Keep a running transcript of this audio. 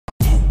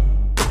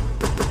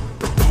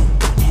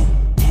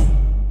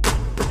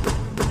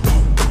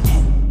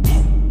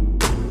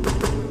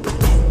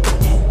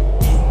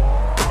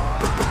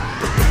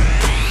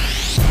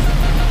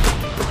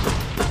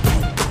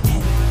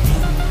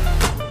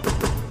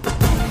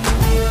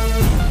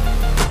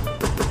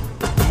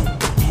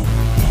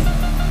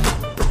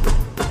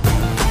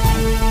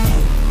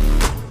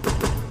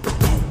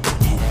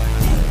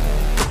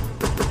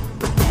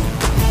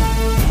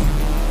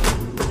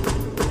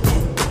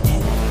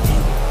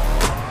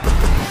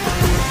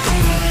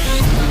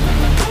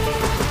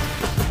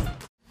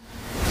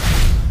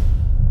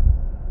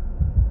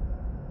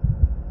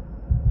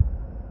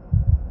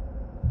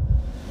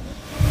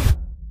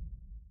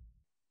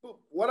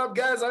up,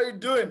 guys? How you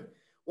doing?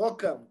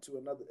 Welcome to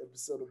another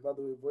episode of By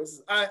the Way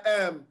Voices. I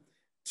am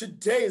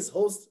today's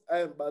host. I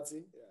am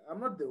Bati.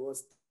 I'm not the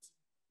host.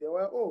 They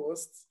were all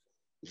hosts.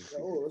 They're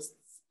all hosts.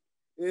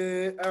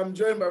 I'm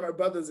joined by my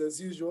brothers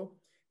as usual.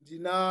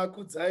 Dina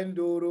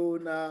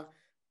Kudzaindoro na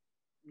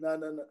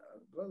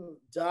brother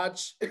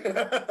Dutch.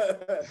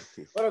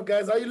 What up,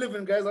 guys? How you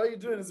living, guys? How you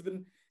doing? It's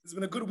been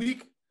a good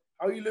week.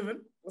 How you living?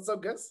 What's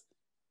up, guys?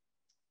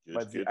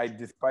 But I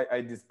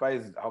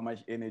despise how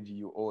much energy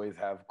you always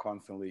have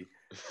constantly.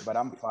 But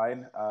I'm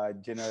fine.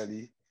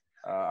 Generally,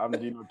 I'm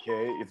doing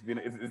okay.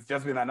 It's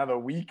just been another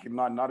week.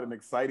 Not an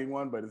exciting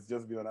one, but it's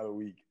just been another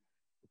week.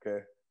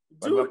 Okay.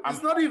 Dude,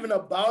 it's not even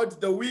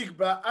about the week,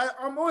 bro.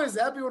 I'm always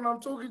happy when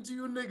I'm talking to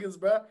you niggas,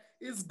 bro.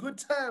 It's good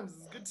times.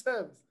 It's good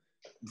times.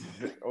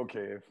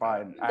 Okay,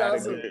 fine.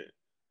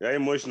 Yeah,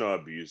 emotional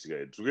abuse,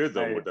 guys.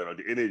 Together with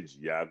the energy,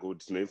 yeah, go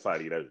to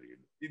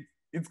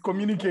it's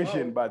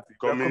communication, but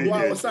communication.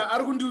 Wow, so I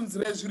don't do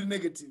this really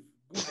negative.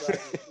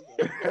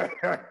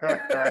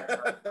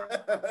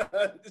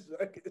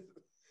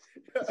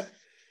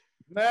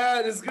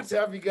 Man, it's good to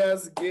have you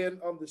guys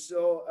again on the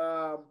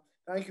show.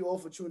 Thank you all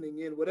for tuning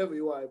in, whatever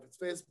you are, if it's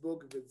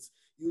Facebook, if it's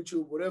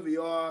YouTube, whatever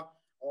you are,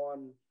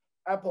 on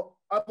Apple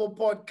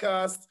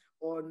Podcast,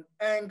 on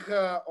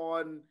Anchor,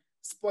 on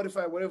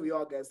Spotify, whatever you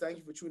are, guys. Thank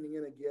you for tuning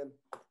in again.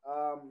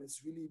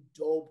 It's really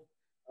dope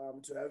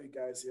to have you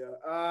guys here.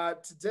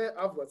 Today,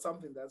 I've got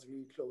something that's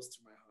really close to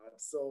my heart.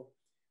 So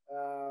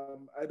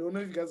I don't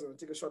know if you guys are going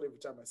to take a shot every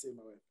time I say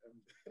my wife.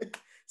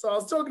 So I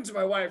was talking to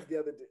my wife the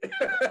other day.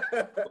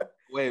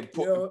 Wait,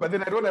 but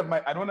then I don't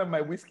have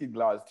my whiskey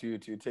glass to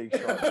take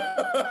shots.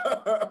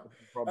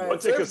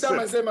 Right, so every time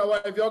I say my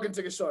wife, y'all can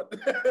take a shot.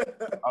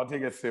 I'll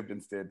take a sip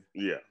instead.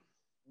 Yeah.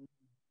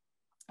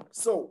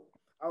 So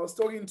I was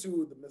talking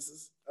to the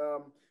missus.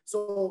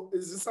 So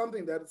is this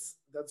something that's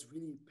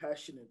really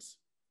passionate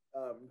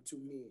to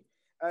me?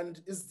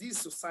 And is these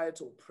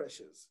societal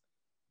pressures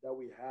that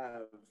we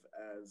have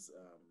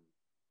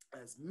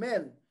as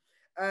men?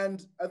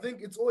 And I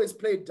think it's always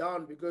played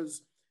down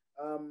because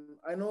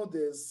I know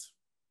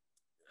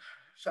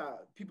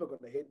people are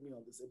gonna hate me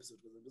on this episode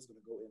because I'm just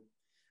gonna go in.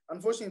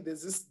 Unfortunately,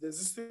 there's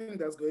this thing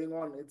that's going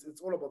on.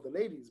 It's all about the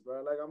ladies,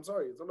 bro. Like, I'm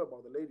sorry, it's all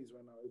about the ladies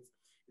right now.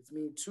 It's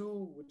Me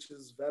Too, which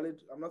is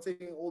valid. I'm not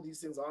saying all these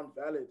things aren't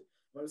valid,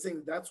 but I'm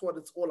saying that's what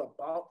it's all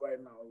about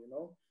right now. You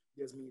know,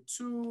 there's Me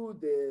Too,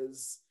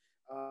 there's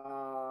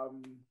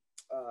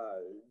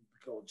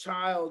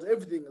child,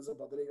 everything is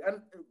about the lady,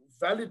 and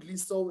validly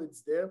so,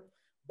 it's there.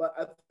 But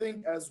I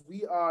think as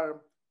we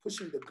are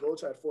pushing the girl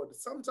child forward,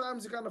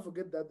 sometimes you kind of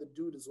forget that the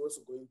dude is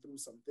also going through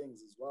some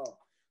things as well.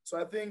 So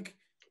I think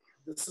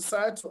the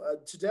societal,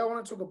 today I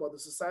want to talk about the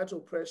societal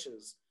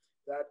pressures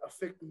that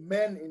affect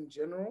men in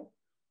general.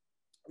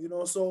 You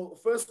know, so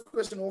first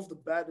question off the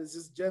bat is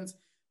just, gents,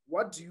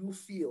 what do you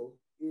feel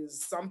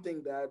is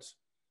something that,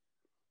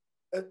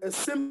 a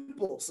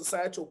simple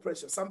societal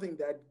pressure, something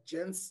that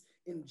gents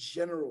in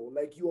general,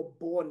 like, you are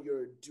born,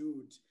 you're a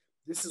dude,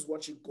 this is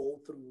what you go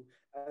through,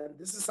 and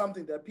this is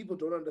something that people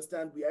don't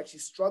understand we actually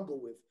struggle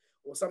with,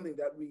 or something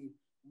that we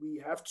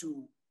have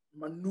to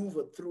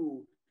maneuver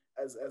through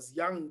as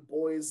young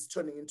boys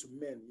turning into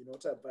men, you know,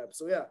 type vibe.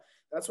 So yeah,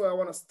 that's why I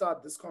want to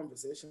start this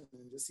conversation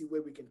and just see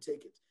where we can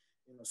take it.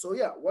 You know, so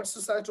yeah, what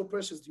societal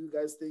pressures do you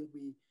guys think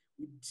we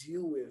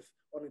deal with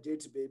on a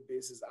day-to-day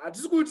basis? I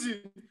just go to,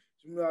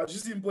 you know,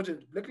 just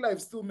important. Black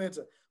lives still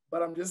matter,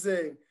 but I'm just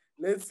saying,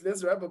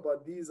 let's rap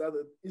about these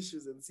other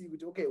issues and see,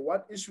 okay,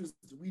 what issues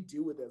do we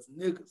deal with as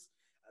niggas,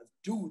 as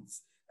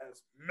dudes,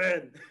 as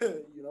men?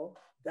 You know,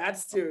 that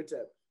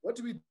stereotype. What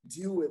do we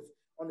deal with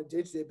on a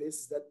day-to-day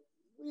basis that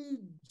we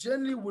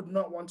generally would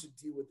not want to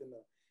deal with in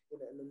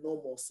a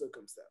normal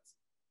circumstance?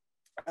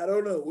 I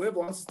don't know. Whoever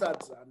wants to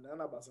start,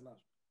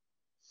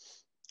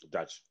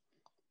 Dutch.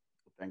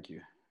 Thank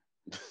you.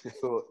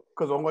 So,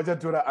 because I'm going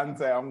to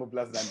answer, I'm going to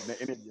plus the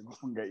energy.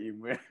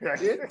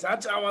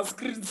 Dutch, our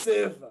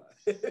screensaver.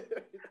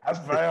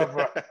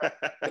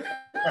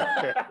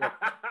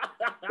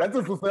 That's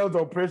a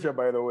societal pressure,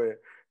 by the way.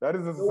 That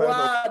is a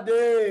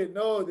societal.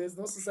 No, there's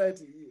no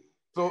society here.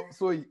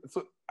 So,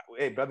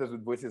 hey, Brothers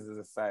with Voices is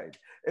aside.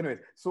 Anyway,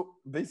 so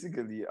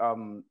basically,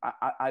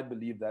 I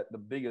believe that the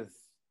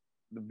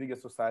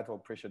biggest societal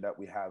pressure that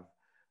we have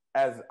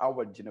as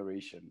our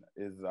generation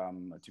is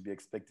to be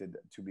expected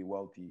to be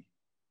wealthy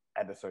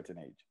at a certain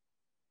age,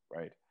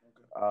 right?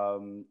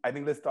 Okay. I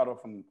think let's start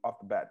off the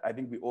bat. I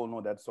think we all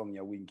know that song,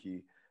 Ya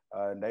Winky.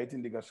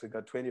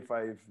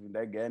 25,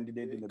 again,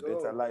 in a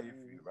better life,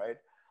 right?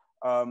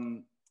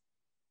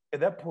 At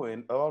that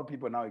point, a lot of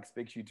people now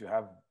expect you to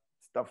have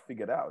stuff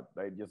figured out,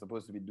 right? You're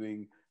supposed to be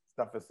doing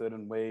stuff a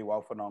certain way.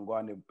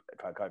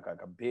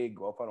 Big,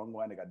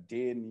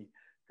 deni,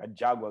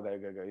 jaguar,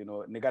 you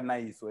know,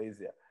 nice ways.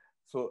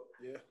 So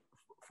yeah.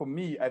 For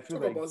me, I feel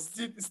like about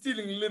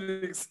stealing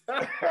lyrics.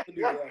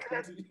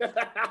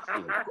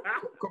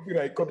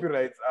 Copyrights.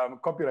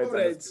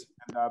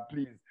 And,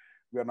 please,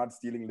 we are not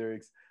stealing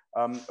lyrics.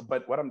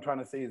 But what I'm trying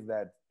to say is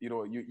that, you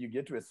know, you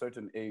get to a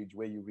certain age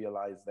where you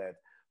realize that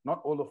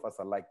not all of us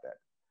are like that.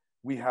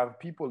 we have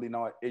people in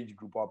our age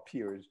group, our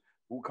peers,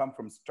 who come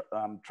from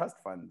trust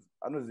funds.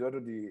 I know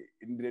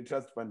in the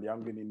trust fund,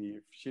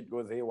 if shit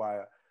goes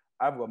haywire,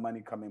 I've got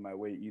money coming my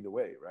way either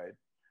way, right?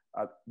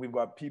 We've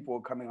got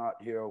people coming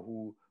out here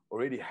who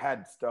already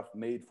had stuff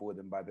made for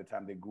them by the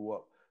time they grew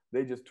up.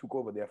 They just took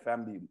over the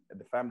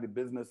family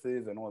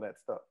businesses and all that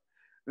stuff.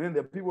 And then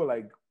there are people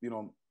like,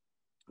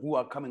 who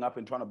are coming up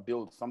and trying to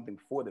build something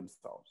for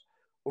themselves.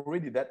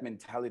 Already that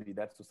mentality,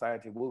 that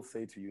society will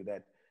say to you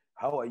that,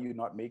 how are you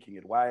not making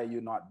it? Why are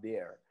you not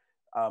there?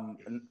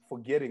 And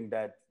forgetting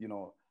that,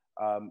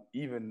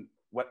 even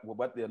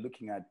what they're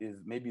looking at is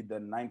maybe the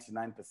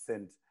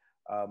 99%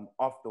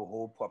 of the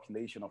whole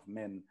population of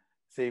men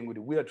saying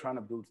we are trying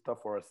to build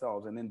stuff for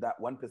ourselves. And then that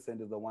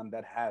 1% is the one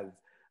that has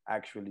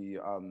actually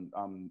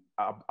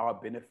are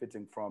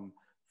benefiting from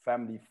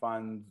family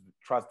funds,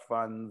 trust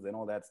funds, and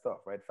all that stuff,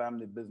 right?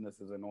 Family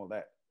businesses and all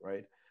that,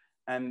 right?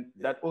 And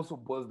that also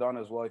boils down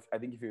as well. I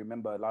think if you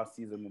remember last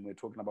season when we were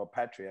talking about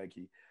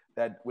patriarchy,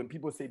 that when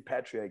people say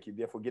patriarchy,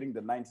 they're forgetting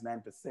the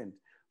 99%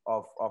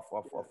 of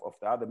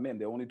the other men.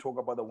 They only talk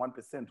about the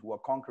 1% who are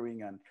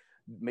conquering and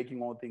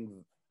making all things,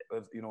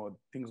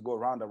 things go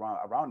around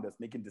us,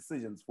 making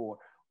decisions for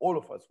all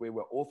of us, where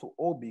we're also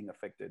all being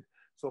affected.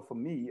 So for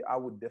me, I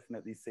would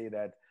definitely say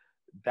that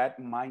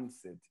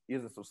mindset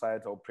is a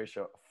societal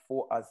pressure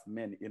for us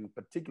men, in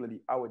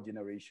particularly our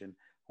generation,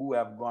 who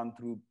have gone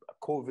through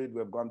COVID, we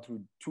have gone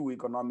through 2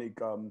 economic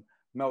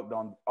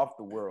meltdowns of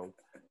the world,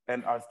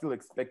 and are still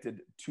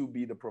expected to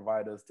be the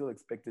providers, still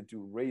expected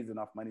to raise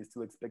enough money,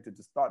 still expected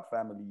to start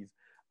families,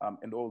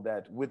 and all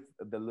that, with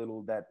the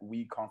little that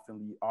we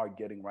constantly are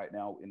getting right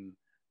now in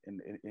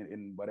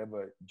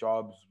whatever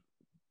jobs,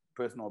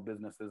 personal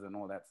businesses, and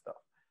all that stuff.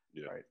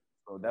 Yeah. Right.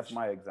 So that's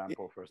my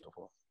example, first of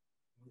all.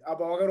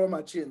 About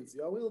my chins,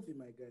 you're wealthy,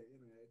 my guy.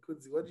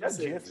 What do you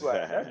say?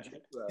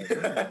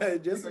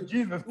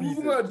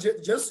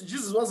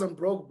 Jesus wasn't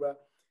broke, bro.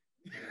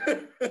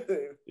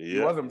 He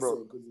wasn't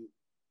broke.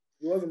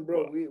 He wasn't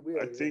broke.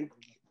 Well, I think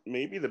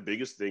maybe the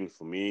biggest thing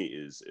for me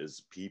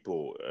is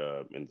people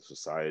in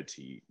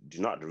society do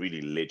not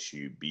really let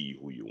you be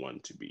who you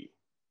want to be.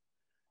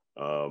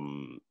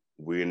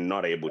 We're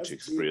not able to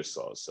express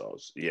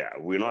ourselves. Yeah,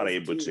 we're not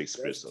able to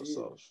express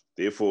ourselves.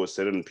 Therefore,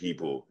 certain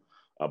people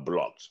are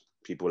blocked.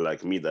 People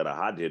like me that are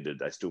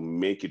hard-headed, I still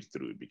make it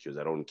through because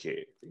I don't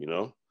care,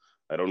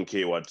 I don't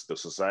care what the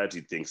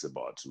society thinks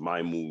about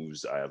my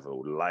moves. I have a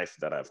life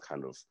that I've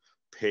kind of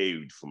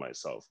paved for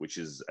myself, which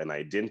is an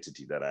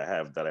identity that I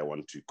have that I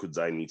want to,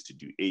 Kudzai needs to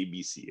do A,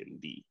 B, C, and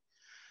D.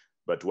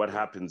 But what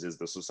happens is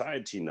the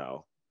society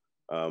now,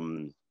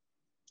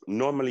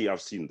 normally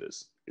I've seen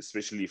this,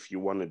 especially if you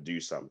want to do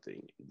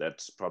something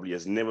that probably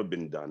has never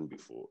been done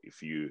before,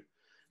 if you,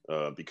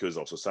 because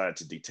our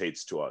society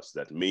dictates to us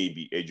that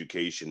maybe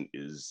education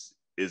is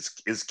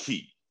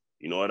key.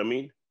 You know what I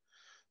mean?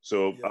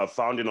 So I've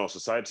found in our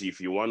society, if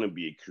you want to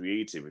be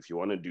creative, if you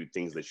want to do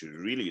things that you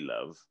really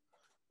love,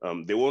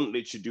 they won't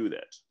let you do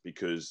that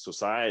because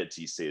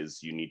society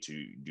says you need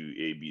to do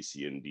A, B,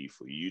 C, and D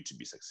for you to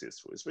be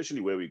successful,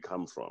 especially where we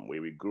come from,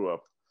 where we grew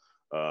up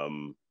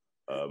in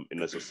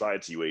a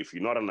society where if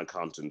you're not an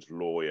accountant,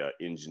 lawyer,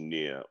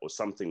 engineer, or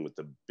something with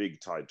a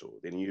big title,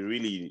 then you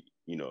really,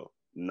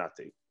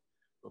 nothing.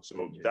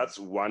 So that's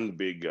one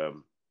big,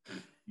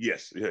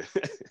 yes,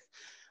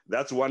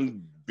 that's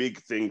one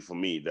big thing for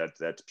me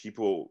that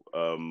people,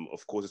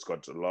 of course, it's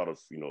got a lot of,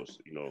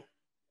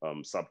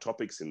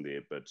 subtopics in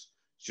there, but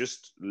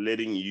just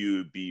letting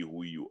you be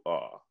who you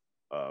are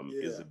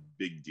is a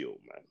big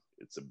deal, man.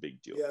 It's a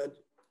big deal. Yeah,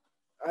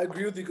 I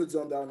agree with you,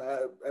 Kudzon.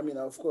 I mean,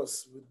 of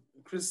course,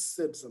 Chris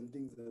said some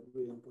things that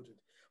were important,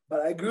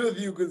 but I agree with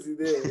you, Kudzi,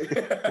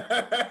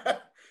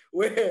 there,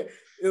 where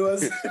it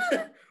was...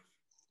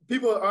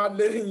 people aren't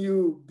letting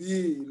you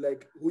be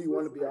like who you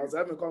want to be. I was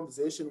having a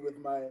conversation with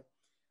my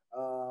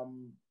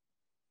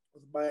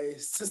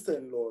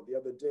sister-in-law the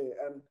other day,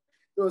 and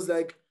it was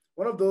like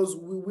one of those.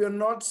 We're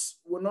no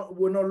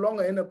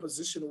longer in a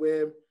position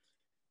where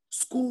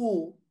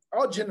school.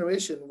 Our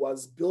generation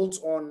was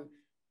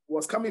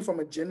coming from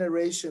a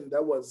generation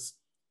that was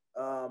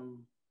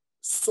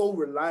so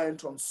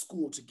reliant on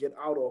school to get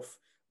out of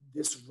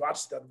this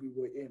rut that we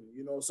were in,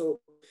 so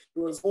it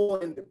was all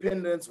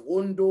independence,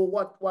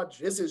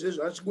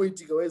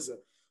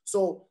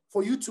 so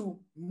for you to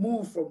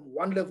move from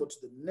one level to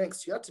the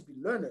next, you had to be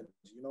learning,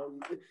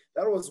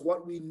 that was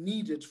what we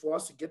needed for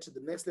us to get to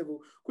the next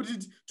level. You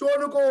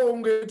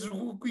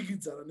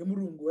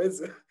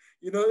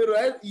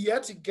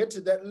had to get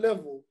to that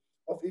level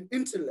of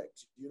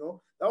intellect,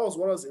 that was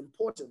what was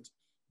important.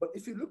 But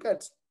if you look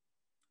at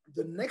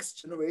the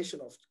next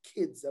generation of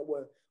kids that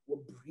were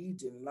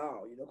breeding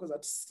now, because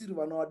that's still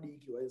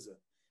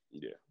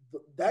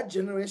that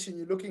generation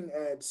you're looking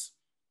at,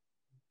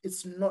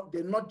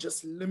 they're not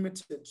just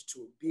limited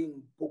to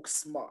being book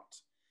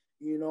smart.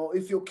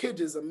 If your kid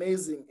is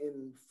amazing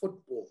in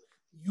football,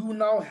 you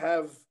now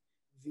have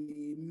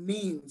the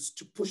means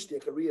to push their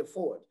career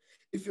forward.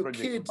 If your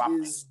kid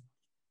is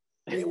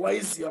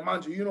wise,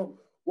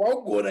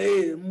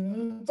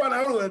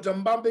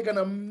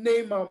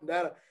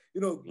 You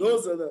know,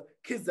 those are the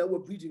kids that we're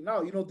breeding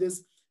now. You know,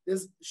 there's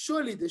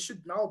surely there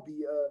should now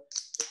be a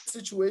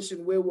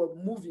situation where we're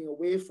moving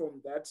away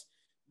from that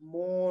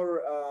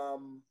more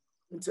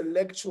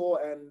intellectual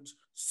and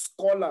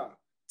scholar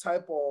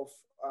type of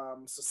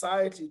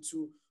society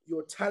to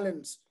your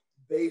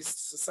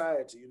talent-based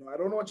society. You know, I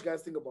don't know what you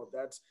guys think about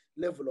that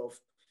level of,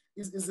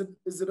 is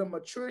it a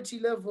maturity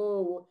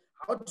level?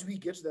 How do we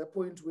get to that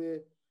point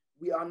where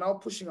we are now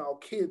pushing our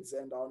kids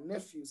and our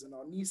nephews and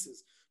our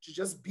nieces to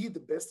just be the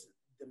best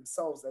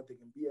themselves that they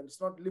can be? And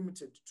it's not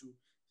limited to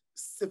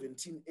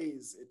 17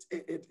 A's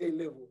at A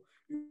level.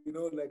 You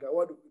know, like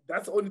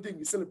that's the only thing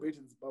we celebrate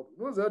in Zimbabwe.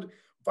 You know, that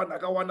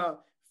Vanakawana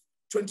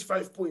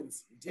 25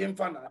 points.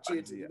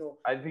 You know.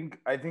 I think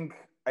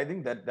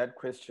that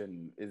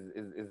question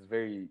is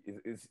very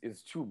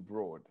is too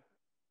broad.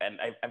 And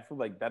I feel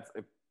like that's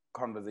a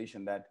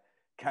conversation that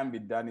can be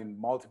done in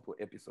multiple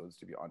episodes,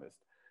 to be honest.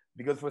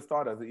 Because for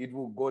starters, it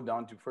will go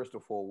down to, first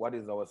of all, what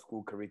is our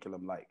school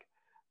curriculum like?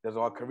 Does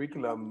our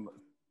curriculum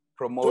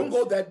promote? Don't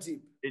go that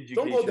deep. Education?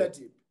 Don't go that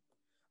deep.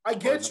 I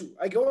get you.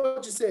 I get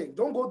what you're saying.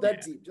 Don't go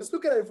that deep. Just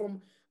look at it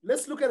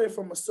let's look at it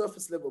from a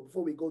surface level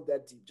before we go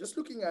that deep. Just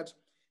looking at,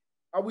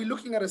 are we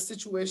looking at a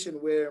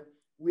situation where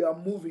we are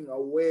moving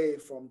away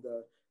from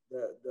the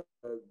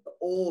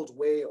old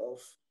way of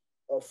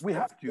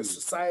the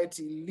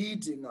society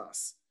leading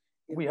us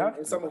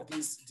in some of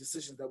these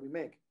decisions that we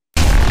make?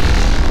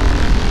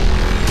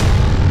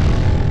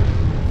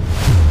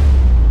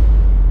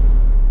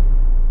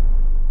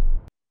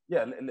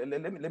 Yeah,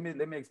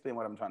 let me explain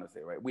what I'm trying to say,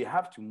 right? We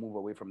have to move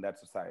away from that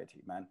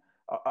society, man.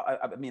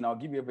 I mean, I'll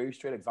give you a very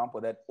straight example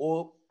that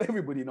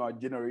everybody in our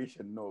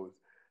generation knows.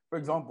 For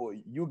example,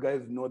 you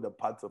guys know the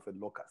parts of a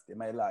locust.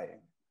 Am I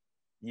lying?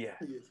 Yeah.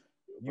 Yes.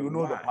 You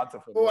know the parts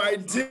of a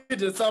locust. I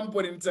did at some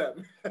point in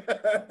time.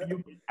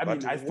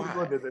 I still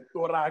know there's a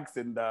thorax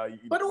and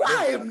but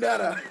why,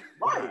 Mnara?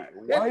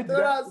 Why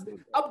thorax,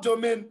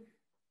 abdomen.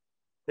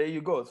 There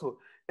you go. So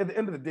at the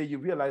end of the day, you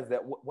realize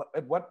that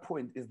at what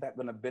point is that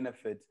going to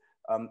benefit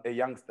a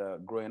youngster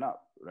growing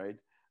up, right?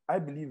 I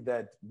believe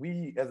that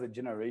we as a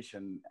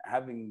generation,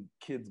 having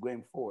kids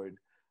going forward,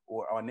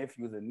 or our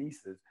nephews and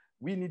nieces,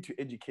 we need to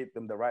educate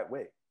them the right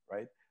way,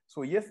 right?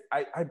 So yes,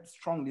 I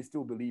strongly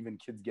still believe in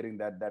kids getting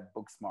that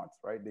book smarts,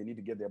 right? They need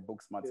to get their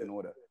book smarts in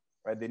order,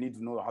 right? They need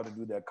to know how to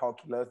do their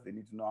calculus. They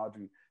need to know how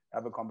to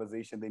have a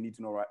conversation. They need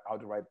to know how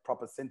to write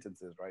proper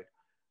sentences, right?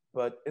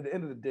 But at the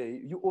end of the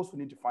day, you also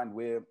need to find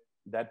where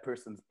that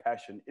person's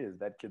passion is,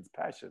 that kid's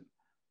passion,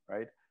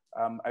 right?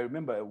 I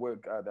remember at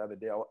work the other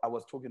day, I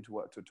was talking to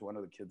one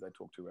of the kids I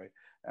talked to, right?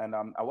 And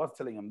I was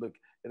telling him, look,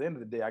 at the end of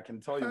the day, I can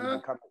tell you when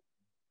you come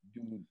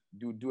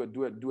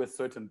do a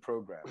certain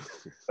program,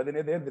 but then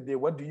at the end of the day,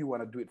 what do you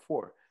want to do it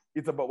for?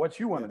 It's about what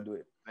you want to do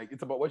it. Like,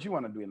 it's about what you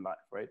want to do in life,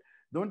 right?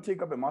 Don't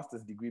take up a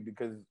master's degree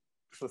because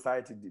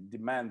society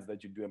demands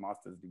that you do a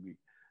master's degree.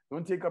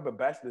 Don't take up a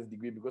bachelor's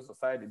degree because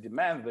society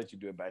demands that you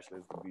do a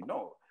bachelor's degree.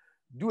 No,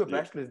 do a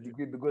bachelor's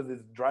degree because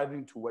it's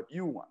driving to what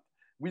you want,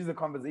 which is a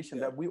conversation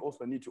that we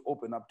also need to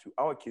open up to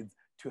our kids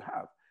to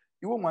have.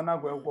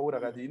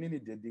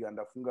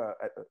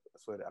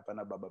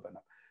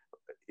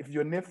 If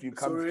your nephew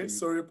comes to you,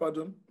 sorry,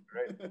 pardon.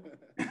 Right?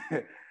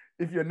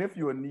 If your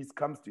nephew or niece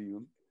comes to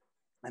you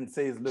and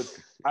says, "Look,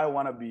 I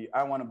want to be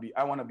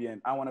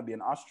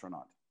an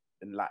astronaut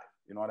in life,"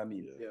 you know what I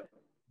mean? Yeah.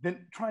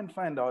 Then try and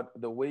find out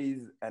the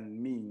ways and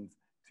means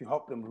to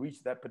help them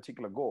reach that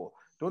particular goal.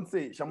 Don't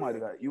say,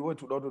 "Shamariga, you want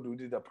to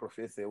do the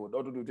professor, or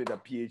to do the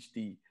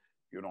PhD,"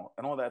 you know,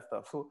 and all that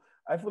stuff. So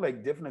I feel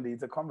like definitely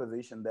it's a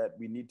conversation that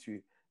we need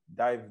to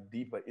dive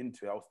deeper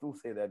into. I'll still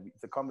say that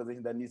it's a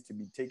conversation that needs to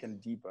be taken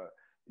deeper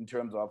in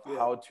terms of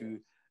how to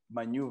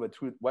maneuver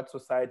through what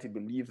society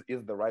believes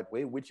is the right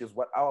way, which is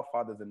what our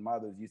fathers and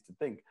mothers used to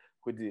think.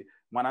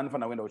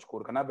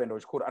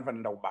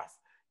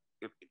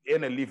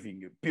 In a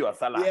living, pure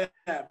salary.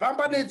 Yeah,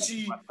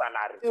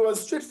 it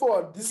was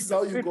straightforward. This is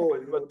how you go.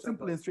 It was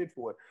simple and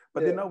straightforward.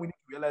 But then now we need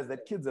to realize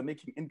that kids are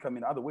making income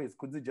in other ways.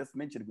 Could they just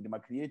mention my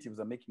creatives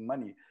are making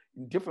money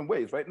in different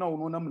ways? Right now, I'm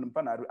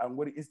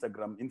going to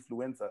Instagram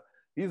influencer.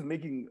 He's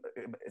making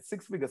a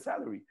 6-figure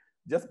salary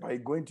just by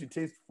going to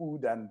taste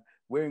food and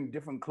wearing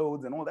different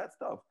clothes and all that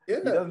stuff.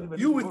 Yeah,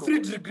 you with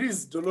 3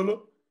 degrees,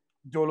 Jololo.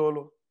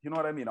 You know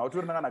what I mean? I'll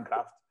turn on a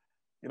graft.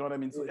 You know what I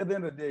mean? So at the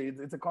end of the day,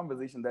 it's a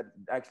conversation that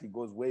actually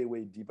goes way,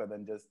 way deeper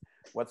than just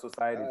what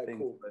society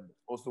thinks, but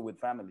also with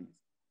families.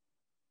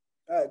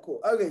 All right,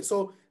 cool. Okay,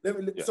 so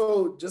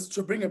so just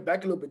to bring it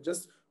back a little bit,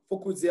 just for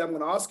Kuzi, I'm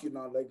going to ask you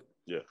now, like,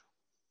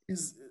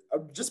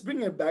 just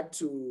bringing it back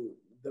to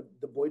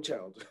the boy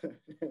child.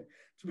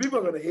 People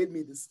are going to hate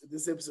me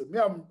this episode. Me,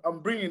 I'm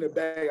bringing it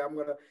back. I'm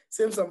going to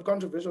say some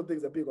controversial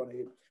things that people are going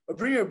to hate. But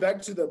bringing it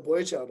back to the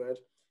boy child, right?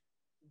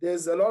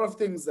 There's a lot of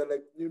things that,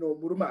 like, you know,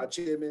 Muruma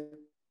Acheme,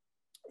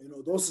 you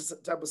know, those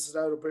type of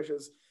societal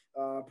pressures,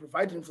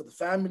 providing for the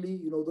family,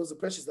 you know, those are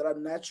pressures that are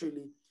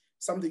naturally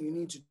something you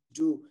need to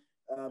do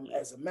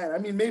as a man. I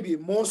mean, maybe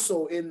more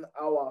so in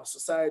our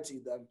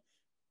society than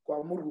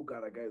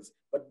Kwamurugara, guys,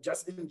 but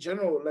just in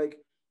general, like,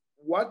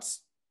 what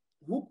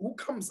who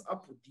comes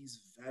up with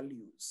these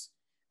values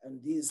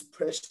and these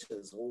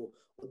pressures or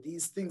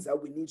these things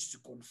that we need to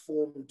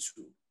conform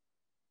to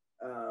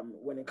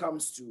when it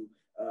comes to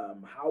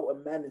how a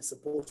man is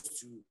supposed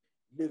to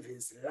live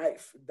his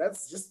life?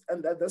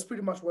 That's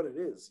pretty much what it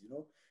is, you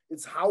know.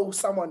 It's how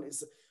someone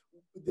is.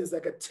 There's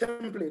like a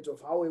template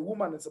of how a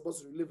woman is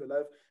supposed to live a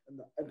life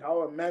and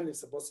how a man is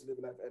supposed to live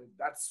a life, and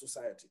that's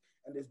society.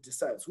 And it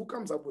decides who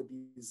comes up with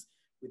these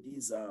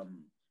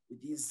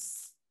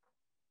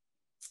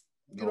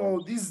you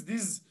know,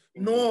 these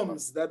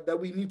norms that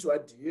we need to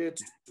adhere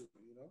to,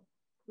 you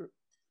know.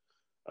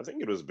 I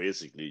think it was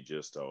basically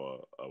just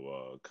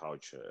our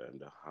culture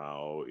and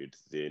how it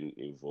then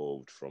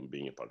evolved from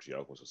being a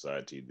patriarchal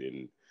society.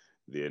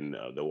 Then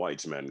the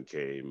white man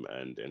came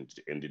and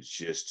it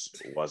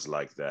just was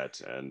like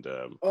that. And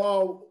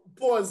oh,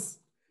 pause.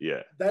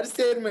 Yeah, that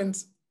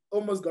statement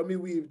almost got me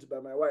weaved by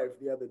my wife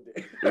the other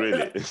day.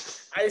 Really?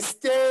 I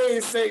stay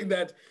saying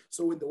that.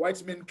 So when the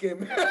white men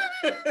came,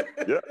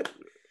 Yeah.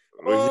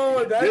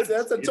 Well, that's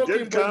a he talking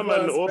did come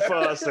point and for us. offer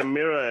us a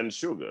mirror and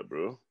sugar,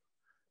 bro.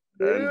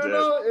 And You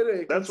know,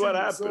 anyway, that's what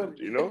continue, happened,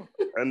 sorry. you know.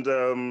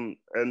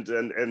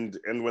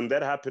 And when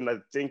that happened, I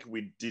think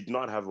we did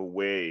not have a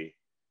way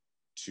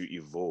to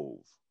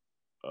evolve,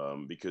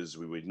 because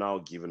we were now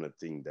given a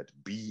thing that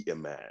be a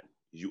man.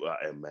 You are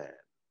a man.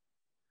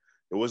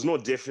 There was no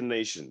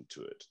definition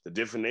to it. The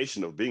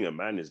definition of being a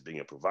man is being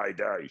a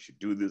provider. You should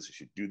do this. You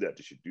should do that.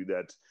 You should do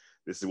that.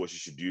 This is what you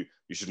should do.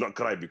 You should not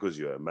cry because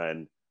you're a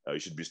man. You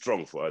should be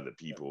strong for other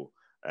people.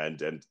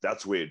 And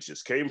that's where it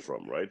just came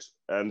from, right?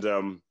 And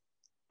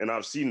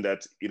I've seen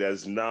that it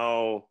has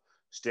now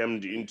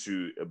stemmed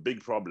into a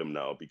big problem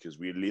now because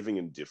we're living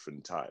in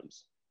different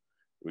times.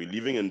 We're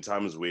living in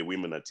times where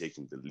women are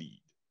taking the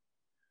lead.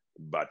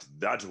 But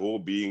that whole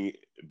be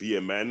a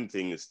man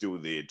thing is still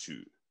there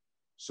too.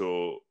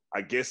 So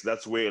I guess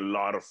that's where a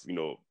lot of, you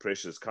know,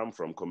 pressures come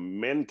from.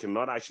 Men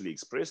cannot actually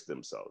express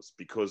themselves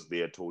because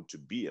they are told to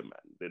be a man.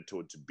 They're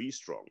told to be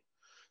strong.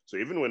 So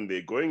even when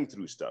they're going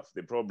through stuff,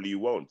 they probably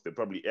won't. They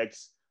probably act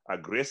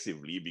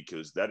aggressively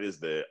because that is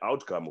the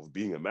outcome of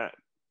being a man.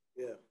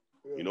 Yeah.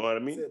 You know what I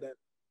mean? Say that.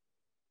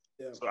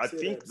 Yeah, so I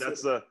think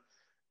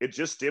it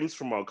just stems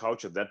from our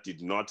culture that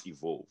did not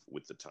evolve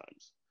with the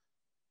times.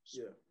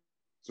 Yeah.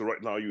 So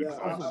right now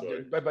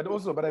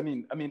but I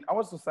mean,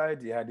 our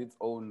society had its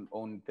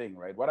own thing,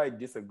 right? What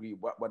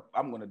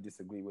I'm going to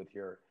disagree with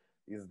here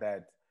is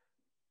that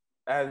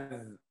as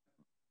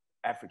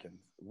Africans,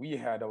 we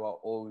had our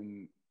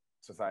own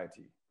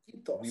society.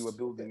 We were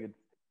building it.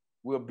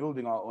 We were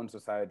building our own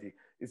society.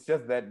 It's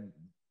just that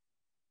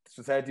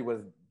society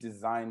was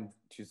designed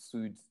to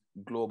suit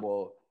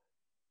global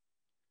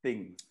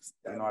things.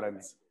 You know what I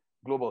mean?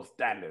 Global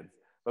standards.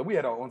 But we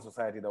had our own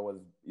society that was,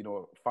 you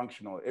know,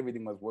 functional.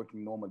 Everything was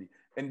working normally.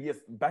 And yes,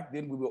 back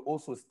then we were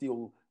also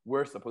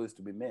were supposed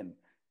to be men.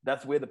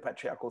 That's where the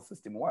patriarchal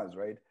system was,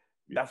 right?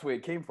 That's where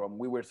it came from.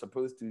 We were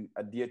supposed to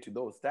adhere to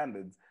those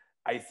standards.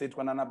 I said,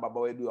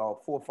 our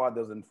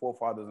forefathers and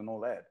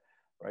all that,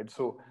 right?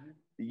 So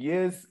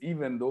yes,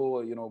 even though,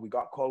 you know, we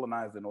got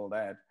colonized and all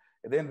that,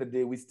 at the end of the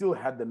day, we still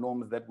had the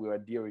norms that we were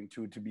adhering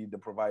to be the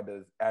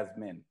providers as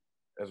men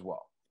as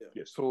well. Yeah.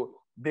 Yes. So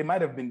they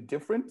might have been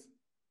different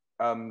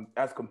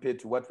as compared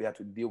to what we had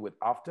to deal with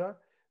after,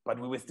 but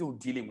we were still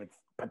dealing with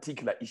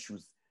particular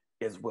issues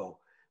as well.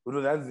 You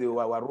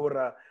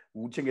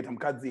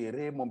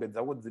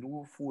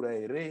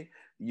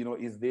know,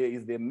 is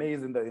there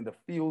maize in the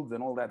fields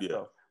and all that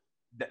stuff.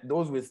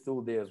 Those were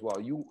still there as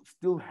well. You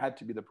still had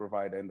to be the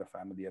provider in the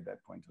family at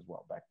that point as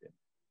well back then.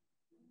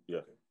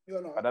 Yeah. You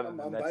know, I'm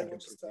buying what you're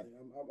saying.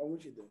 I'm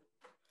with you there.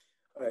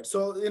 All right.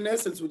 So in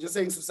essence, we're just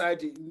saying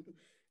society,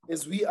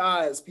 as we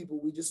are as people,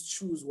 we just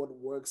choose what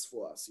works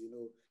for us. You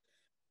know,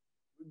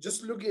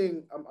 just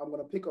looking, I'm going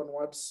to pick on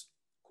what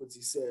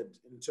Kotsi said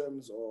in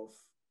terms of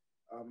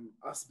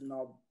us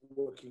now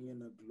working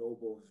in a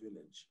global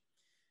village.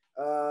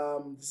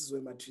 This is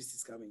where my twist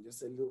is coming.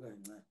 Just a look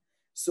at that.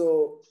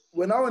 So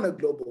we're now in a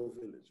global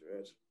village,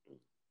 right?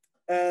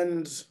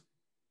 And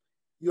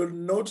you're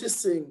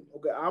noticing,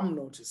 I'm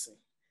noticing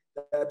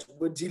that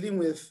we're dealing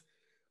with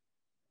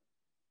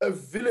a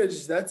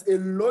village that's a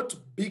lot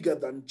bigger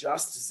than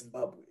just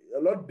Zimbabwe, a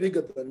lot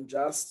bigger than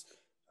just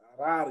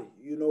Harare.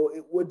 You know,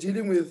 we're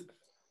dealing with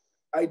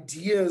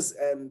ideas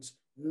and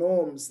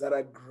norms that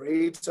are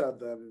greater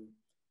than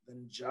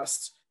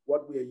just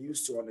what we are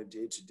used to on a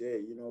day-to-day,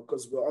 you know,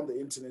 because we're on the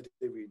internet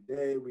every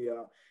day. We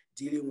are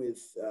dealing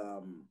with,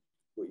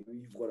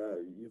 you've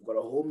got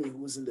a homie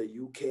who's in the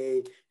UK,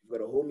 you've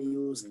got a homie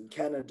who's in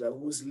Canada,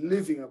 who's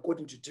living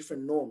according to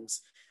different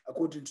norms,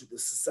 according to the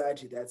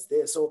society that's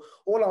there. So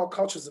all our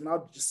cultures are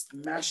now just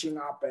mashing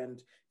up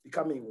and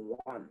becoming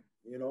one,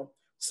 you know?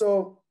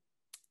 So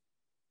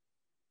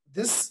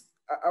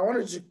I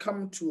wanted to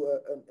come to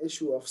an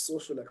issue of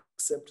social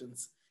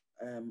acceptance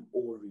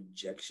or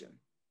rejection,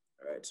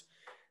 right?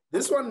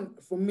 This one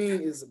for me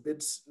is a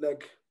bit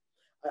like,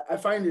 I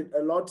find it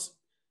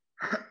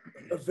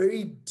a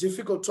very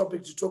difficult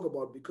topic to talk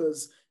about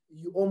because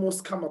you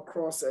almost come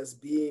across as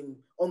being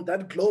on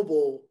that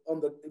global,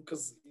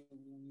 because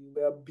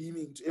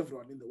beaming to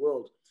everyone in the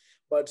world.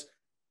 But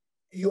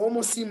you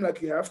almost seem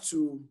like you have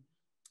to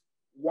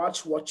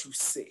watch what you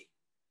say.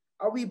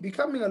 Are we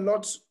becoming a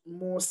lot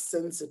more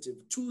sensitive,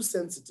 too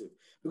sensitive?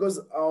 Because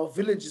our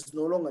village is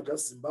no longer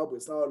just Zimbabwe,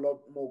 it's now a lot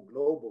more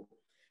global.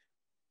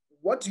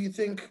 What do you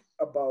think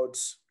about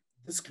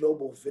this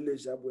global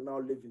village that we're now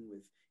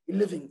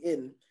living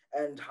in,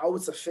 and how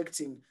it's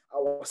affecting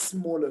our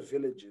smaller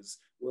villages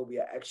where we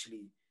are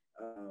actually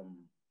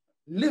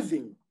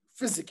living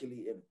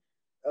physically in?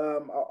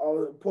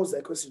 I'll pose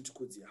that question to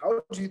Kudzi.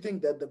 How do you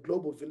think that the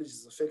global village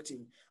is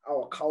affecting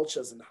our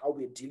cultures and how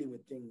we're dealing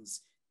with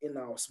things in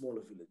our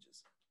smaller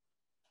villages?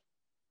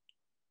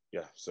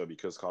 Yeah, so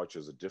because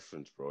cultures are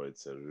different, bro,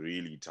 it's a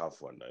really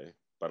tough one, eh?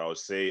 But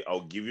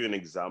I'll give you an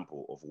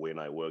example of when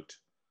I worked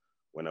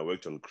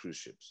on cruise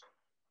ships.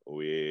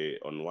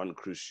 On one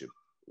cruise ship,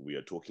 we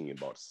are talking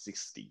about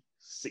 60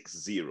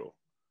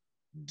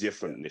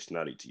 different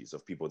nationalities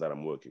of people that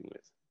I'm working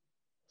with.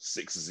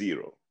 60.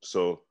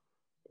 So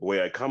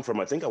where I come from,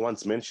 I think I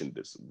once mentioned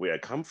this, where I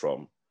come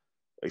from,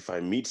 if I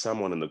meet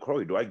someone in the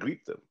corridor, I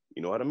greet them.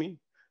 You know what I mean?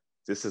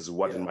 This is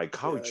what in my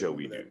culture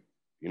we do.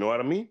 You know what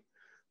I mean?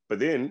 But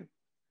then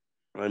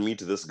I meet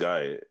this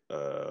guy,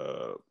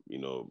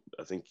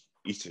 I think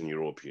Eastern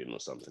European or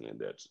something like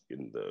that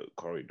in the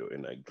corridor,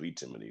 and I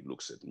greet him and he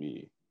looks at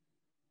me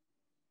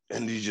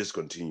and he just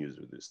continues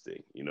with this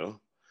thing, you know?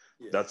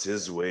 Yeah, that's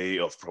his way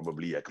of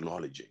probably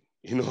acknowledging,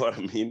 you know what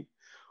I mean?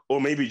 Or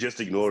maybe just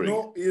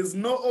ignoring. There's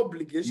no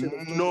obligation.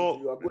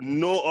 No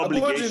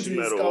obligation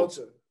at all.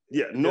 Culture.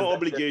 Yeah, no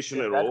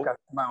obligation at all.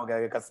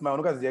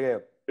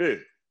 Hey.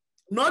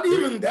 Not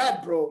even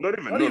that, bro. Not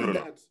even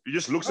that. He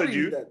just looks at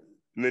you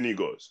and then he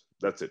goes.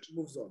 That's it.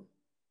 Moves on.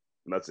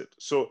 That's it.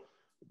 So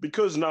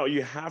because now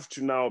you have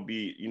to now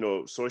be,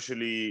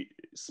 socially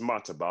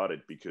smart about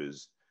it,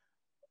 because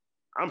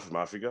I'm from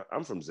Africa.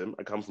 I'm from Zim.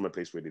 I come from a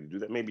place where they do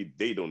that. Maybe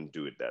they don't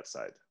do it that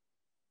side,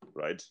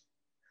 right?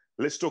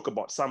 Let's talk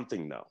about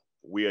something now.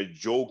 We are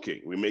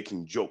joking. We're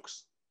making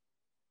jokes.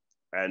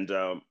 And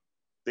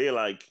they're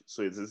like,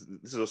 so this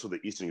is also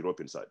the Eastern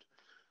European side.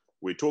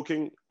 We're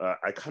talking,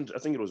 I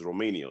think it was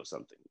Romania or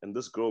something. And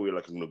this girl, we're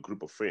like in a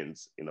group of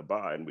friends in a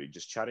bar and we're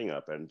just chatting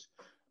up and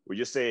we're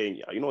just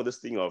saying, this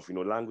thing of,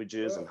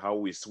 languages and how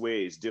we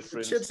swear is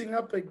different. You're chatting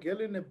up a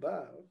girl in a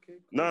bar. Okay.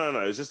 Cool. No.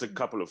 It's just a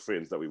couple of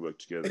friends that we work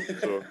together.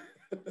 So,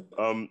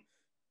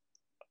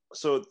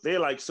 so they're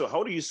like, so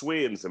how do you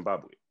swear in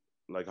Zimbabwe?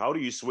 Like, how do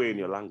you swear in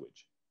your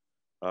language?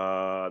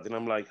 Then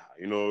I'm like,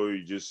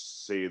 you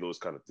just say those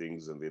kind of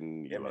things. And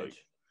then you're like,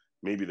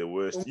 maybe the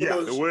worst. Yeah,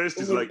 the worst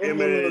is like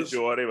image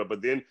or whatever.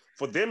 But then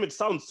for them, it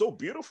sounds so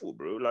beautiful,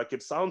 bro. Like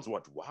it sounds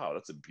wow,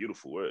 that's a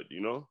beautiful word,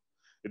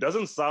 It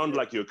doesn't sound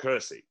like you're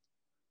cursing.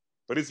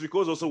 But it's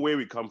because also where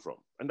we come from.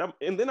 And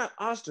then I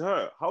asked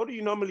her, how do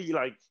you normally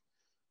like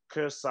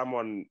curse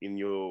someone in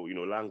your,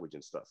 language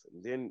and stuff?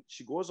 And then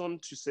she goes on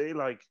to say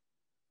like,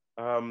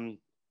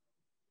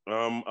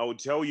 I would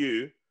tell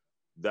you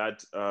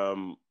that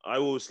I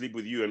will sleep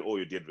with you and all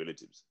your dead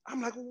relatives.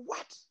 I'm like,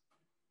 what?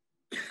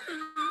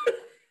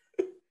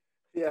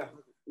 Yeah.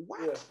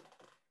 What? Yeah.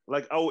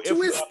 Like, I will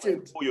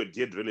all your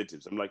dead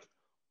relatives. I'm like,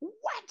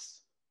 what?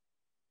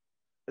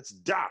 It's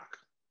dark.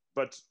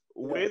 But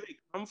where they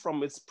come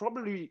from, it's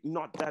probably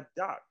not that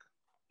dark,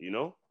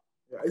 Yeah,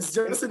 it's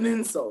just an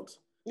insult.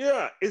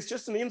 Yeah, it's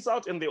just an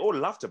insult, and they all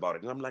laughed about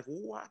it. And I'm like,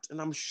 what?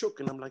 And I'm shook,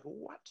 and I'm like,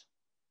 what?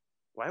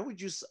 Why would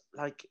you,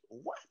 like,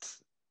 what?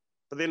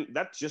 But then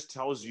that just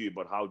tells you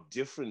about how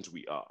different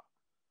we are.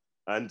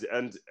 And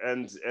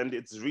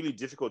it's really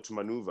difficult to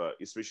maneuver,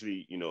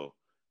 especially,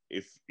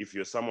 if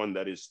you're someone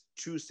that is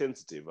too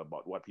sensitive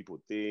about what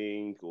people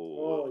think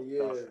or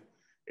stuff.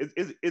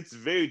 It's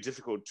very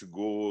difficult to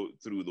go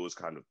through those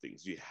kind of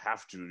things. You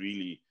have to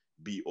really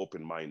be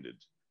open-minded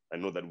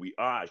and know that we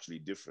are actually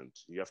different.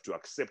 You have to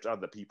accept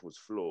other people's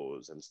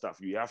flaws and stuff.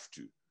 You have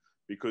to,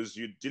 because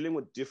you're dealing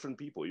with different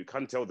people. You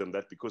can't tell them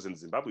that because in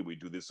Zimbabwe we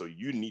do this, so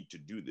you need to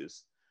do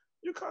this.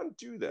 You can't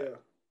do that.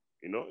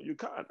 Yeah. You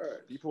can't.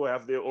 Right. People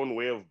have their own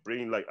way of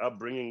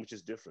upbringing, which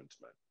is different,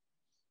 man.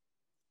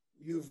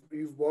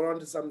 You've brought on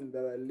to something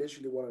that I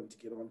literally wanted to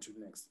get onto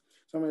next.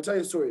 So I'm going to tell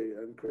you a story,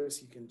 and Chris,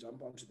 you can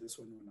jump onto this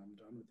one when I'm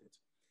done with it.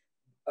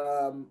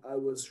 I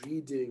was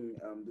reading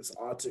this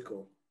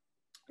article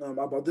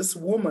about this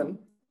woman.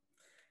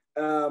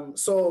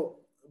 So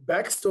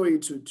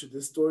backstory to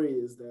this story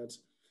is that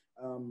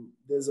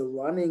there's a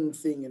running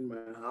thing in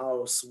my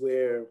house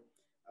where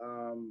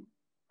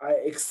I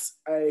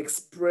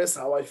express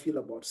how I feel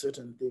about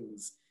certain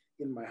things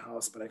in my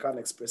house, but I can't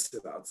express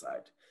it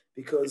outside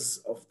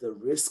because of the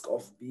risk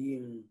of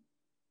being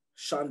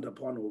shunned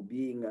upon or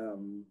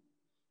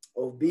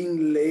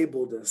being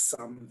labeled as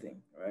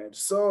something, right?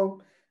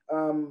 So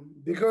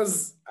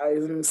because I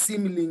am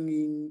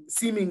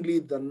seemingly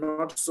the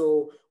not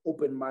so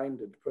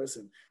open-minded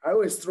person, I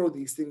always throw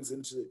these things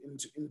into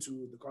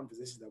the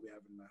conversations that we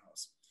have in my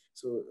house.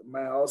 So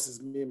my house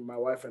is me, my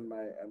wife, and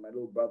my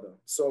little brother.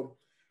 So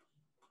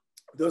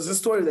there was a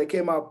story that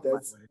came up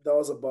that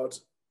was about.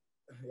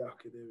 Yeah,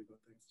 okay, there we go.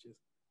 Thanks, cheers.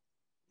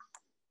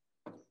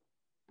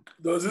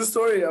 There was this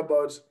story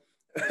about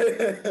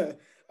a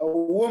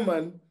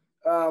woman.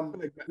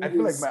 I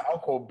feel like my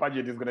alcohol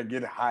budget is gonna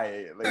get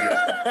high.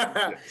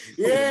 Like,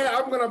 yeah,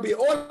 I'm gonna be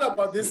all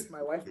about this.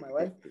 My wife,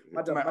 my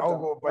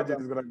alcohol budget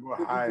is gonna go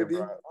high,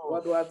 bro.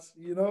 What?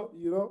 You know?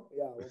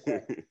 Yeah.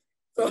 Okay.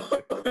 So,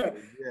 yeah,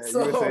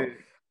 so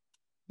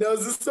there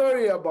was a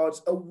story about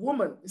a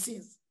woman. You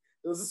see,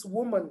 there was this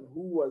woman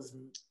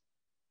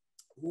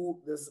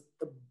there's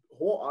a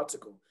whole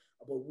article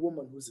about a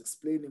woman who's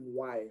explaining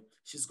why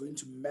she's going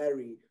to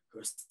marry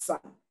her son,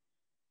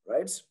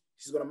 right?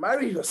 She's going to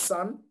marry her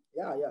son.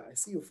 Yeah, I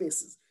see your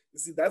faces. You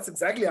see, that's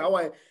exactly how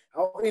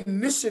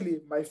initially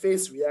my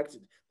face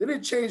reacted. Then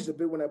it changed a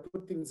bit when I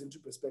put things into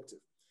perspective,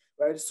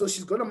 right? So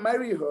she's going to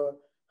marry her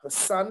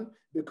son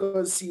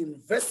because she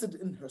invested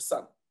in her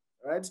son,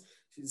 right?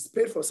 She's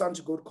paid for her son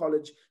to go to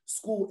college,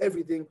 school,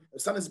 everything. Her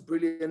son is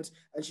brilliant,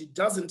 and she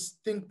doesn't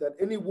think that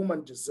any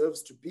woman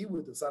deserves to be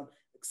with her son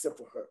except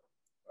for her,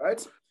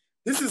 right?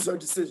 This is her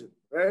decision,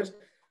 right?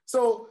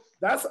 So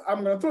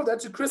I'm going to throw that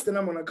to Chris, and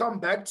I'm going to come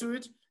back to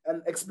it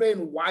and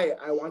explain why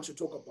I want to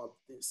talk about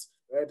this,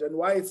 right? And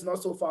why it's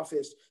not so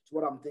far-fetched to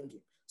what I'm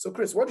thinking. So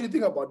Chris, what do you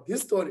think about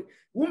this story?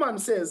 Woman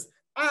says,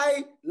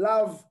 I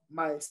love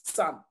my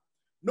son.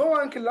 No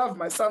one can love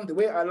my son the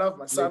way I love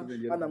my son,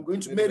 and I'm going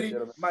to marry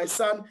my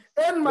son.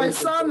 And my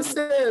son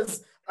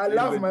says, I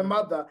love my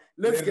mother.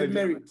 Let's get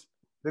married.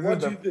 What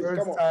do you think?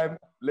 First time,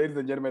 ladies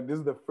and gentlemen, this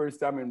is the first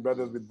time in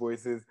Brothers with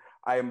Voices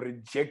I am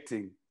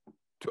rejecting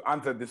to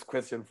answer this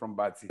question from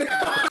Batsy.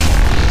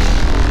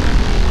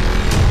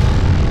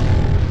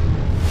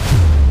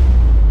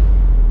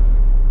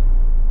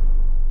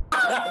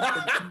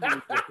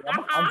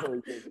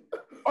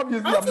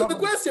 Obviously, answer the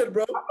question,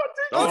 bro.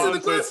 Answer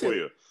the question for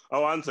you.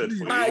 I'll answer it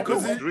for you.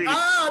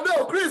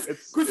 No, Chris.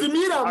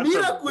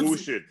 Mira,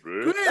 bullshit,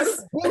 bro.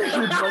 Chris.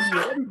 Bullshit,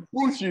 man.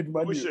 Bullshit,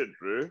 bro.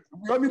 You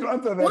want me to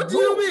answer that? What do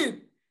you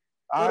mean?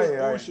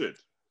 Bullshit.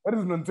 That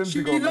is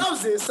nonsensical. She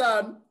loves his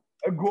son.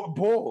 His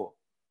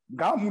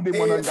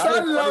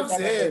son loves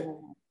him.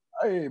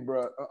 Hey,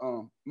 bro.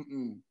 I'm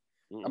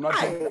not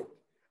saying.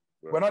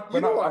 I'm not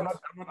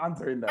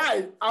answering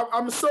that.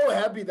 I'm so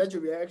happy that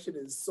your reaction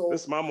is so.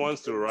 This mom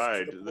wants to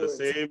ride the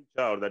same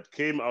child that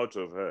came out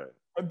of her.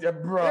 Yeah,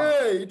 bro.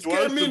 Hey, it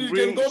came in, you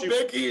can go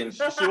back in.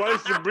 She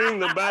wants to bring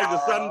the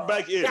son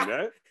back in,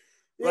 eh?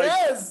 Like,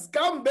 yes,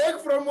 come back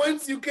from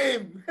whence you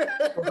came.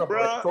 Talk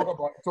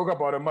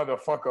about a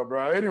motherfucker,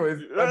 bro.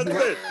 Anyways, that's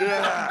it.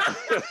 Yeah.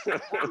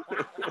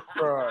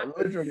 Bro,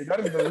 literally,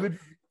 that is the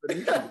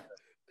literal.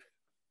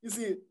 You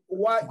see,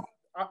 why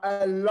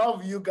I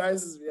love you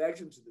guys'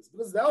 reaction to this,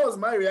 because that was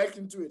my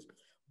reaction to it.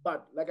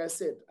 But like I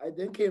said, I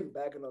then came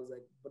back and I was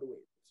like, but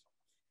wait.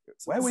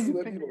 So why were you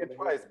thinking it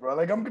twice, bro?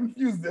 Like, I'm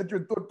confused at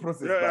your thought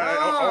process.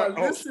 I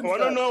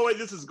don't know where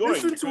this is going.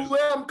 Listen to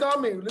where I'm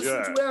coming.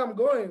 Listen to where I'm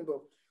going,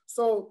 bro.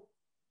 So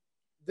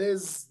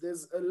there's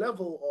a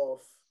level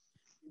of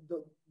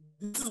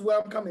this is where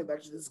I'm coming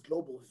back to this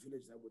global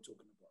village that we're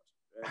talking about.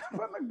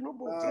 Right? Like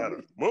global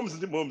moms,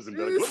 global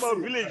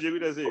village.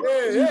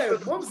 Yeah,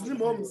 moms.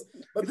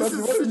 But this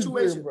is the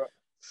situation.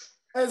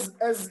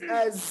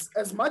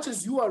 As much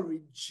as you are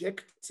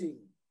rejecting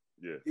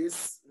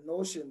this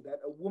notion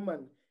that a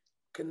woman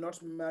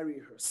cannot marry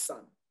her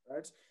son,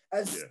 right?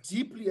 As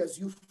deeply as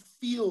you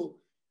feel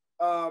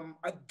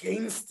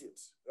against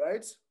it,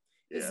 right?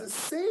 It's the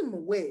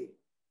same way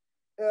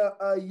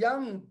a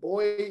young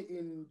boy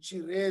in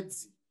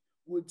Chiredzi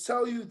would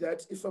tell you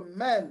that if a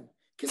man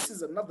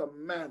kisses another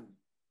man,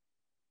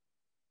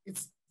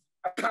 it's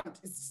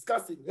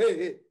disgusting. Hey,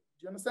 do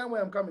you understand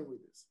where I'm coming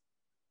with this?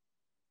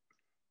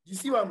 Do you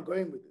see where I'm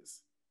going with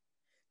this?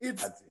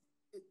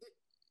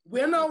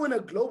 We're now in a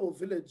global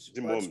village,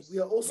 but we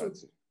are also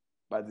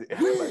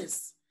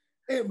yes.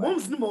 Hey,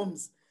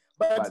 moms.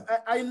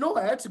 But I know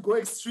I had to go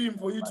extreme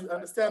for you to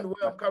understand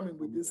where I'm coming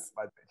with this.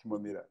 But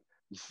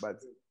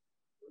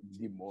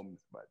the moms.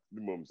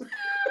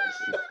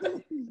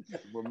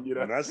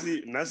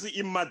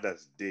 Nasi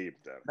Mother's Day.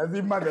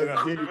 Nasi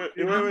Mother's Day.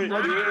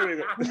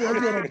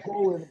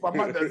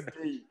 Mother's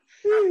Day.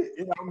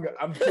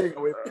 I'm staying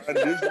away.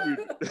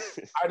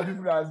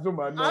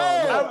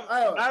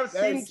 I've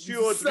seen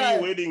 2 or 3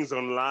 weddings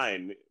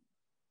online.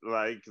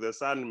 Like the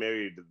son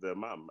married the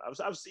mom.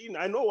 I've seen.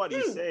 I know what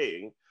he's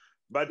saying,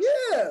 but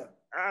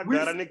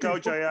Garani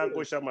culture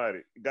yako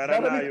shamari.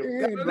 Garanayo.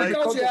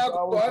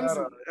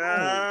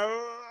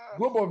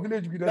 Global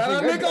village.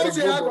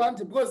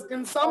 Because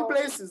in some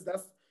places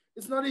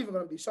it's not even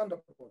going to be shunned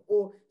upon,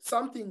 or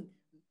something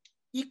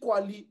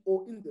equally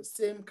or in the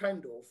same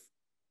kind of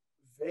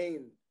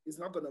vein is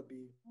not going to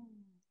be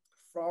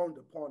frowned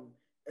upon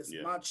as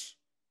much.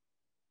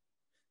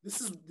 This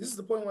is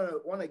the point where I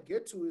want to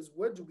get to, is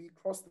where do we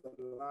cross the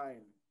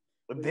line?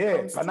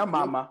 There,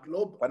 Panama.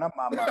 We've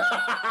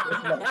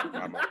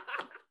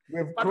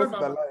crossed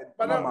the line.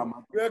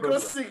 Panama. We're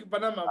crossing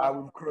Panama.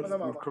 We've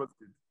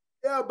crossed it.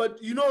 Yeah, but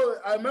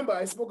I remember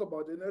I spoke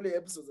about in earlier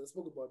episodes, I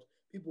spoke about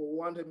people who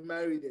want to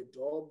marry their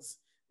dogs.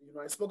 You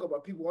know, I spoke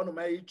about people want to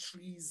marry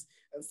trees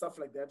and stuff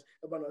like that.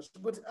 But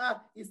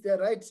it's their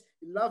right.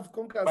 Love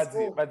conquers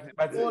all.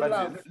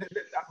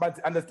 But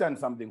understand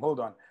something. Hold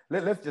on.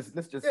 Let's just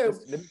let me just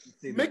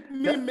say make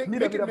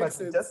it make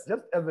sense. Just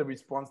as a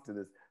response to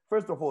this.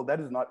 First of all, that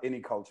is not any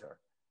culture.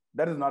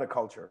 That is not a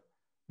culture.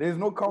 There is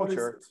no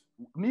culture.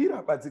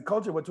 Neither, but the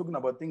culture, we're talking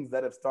about things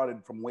that have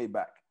started from way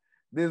back.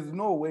 There's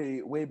no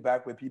way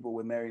back where people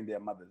were marrying their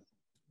mothers.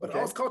 But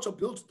how's culture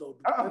built, though?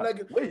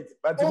 Wait.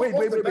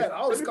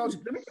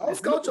 How's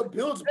culture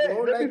built,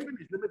 bro? Let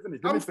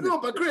me finish.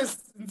 But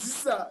Chris, this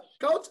is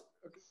culture.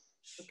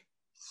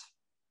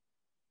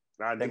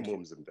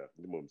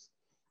 The moms.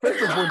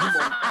 First of all,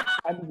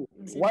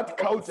 what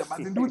culture?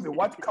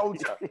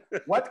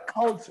 What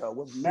culture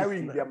was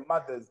marrying their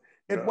mothers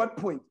at what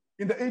point?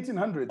 In the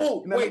 1800s?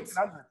 Oh, wait.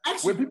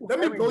 Actually, let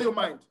me blow your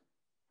mind.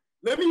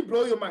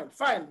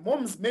 Fine,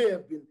 moms may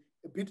have been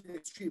a bit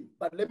extreme,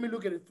 but let me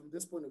look at it from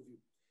this point of view.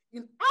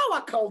 In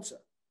our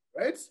culture,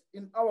 right?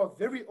 In our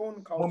very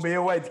own culture.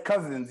 Mumbai white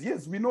cousins.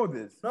 Yes, we know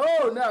this. No,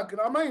 I'm not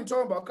even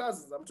talking about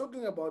cousins. I'm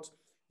talking about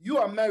you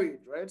are married,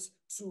 right,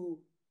 to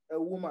a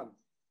woman.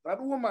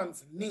 That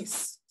woman's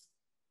niece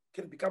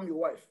can become your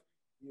wife.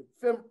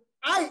 It's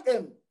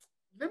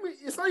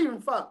not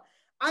even far.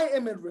 I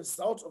am a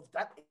result of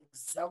that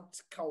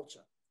exact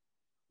culture.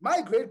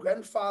 My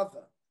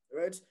great-grandfather,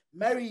 right,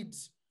 married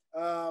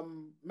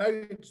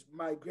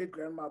my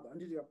great-grandmother.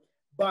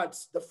 But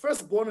the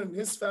firstborn in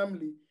his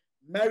family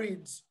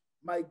married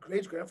my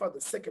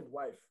great-grandfather's second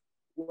wife,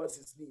 who was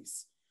his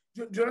niece.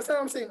 Do you understand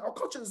what I'm saying? Our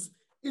culture is,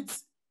 you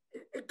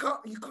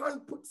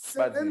can't put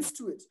sense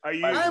to it. I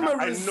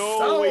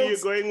know where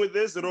you're going with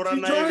this. Do you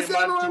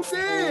understand what I'm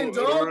saying,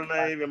 dog?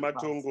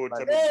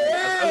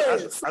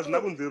 It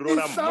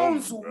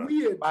sounds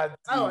weird.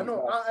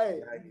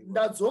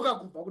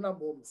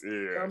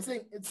 I'm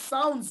saying it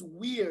sounds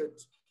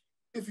weird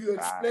if you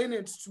explain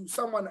it to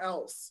someone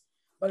else.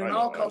 But in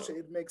our culture,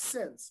 it makes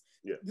sense.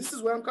 Yeah. This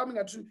is where I'm coming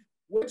at you.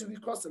 Where do we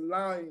cross the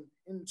line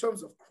in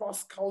terms of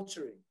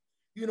cross-culturing?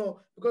 You know,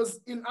 because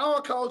in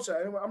our culture,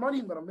 and I'm not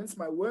even going to mince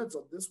my words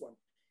on this one.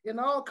 In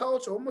our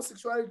culture,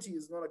 homosexuality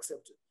is not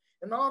accepted.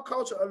 In our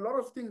culture, a lot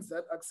of things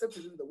that are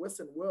accepted in the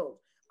Western world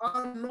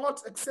are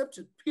not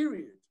accepted,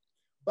 period.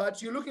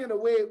 But you're looking at a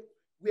way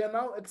we are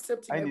now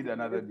accepting. I need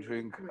another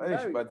drink.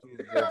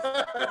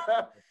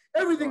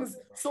 Everything's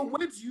so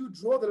where do you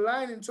draw the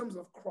line in terms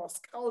of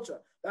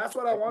cross-culture? That's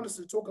what I want us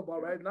to talk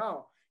about right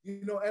now.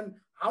 You know, and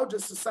how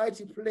does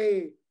society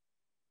play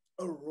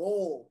a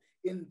role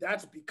in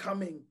that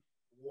becoming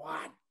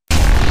one?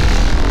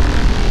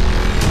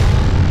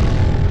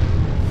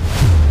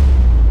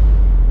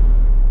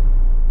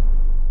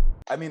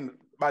 I mean,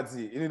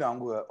 Bazi,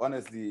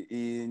 honestly,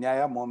 in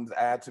Nyaya Moms,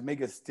 I had to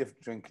make a stiff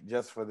drink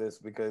just for this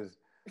because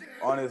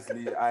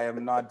honestly,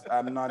 I'm not,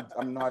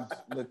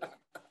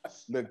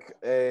 look.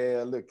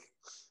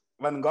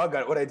 Man, God,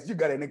 all right, you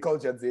got any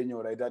culture in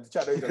you, right? At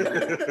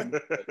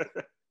Chada,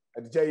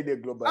 at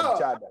Jade Global, at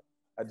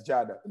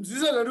Chada.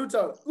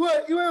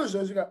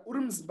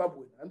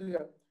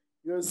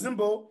 You're a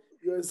symbol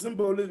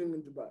living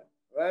in Dubai,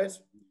 right?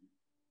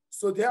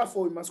 So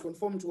therefore, you must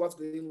conform to what's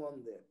going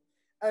on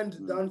there. And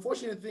the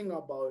unfortunate thing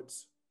about,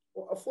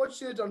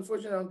 unfortunate, I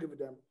don't give a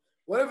damn.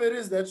 Whatever it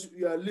is that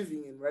you are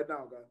living in right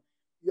now, guys,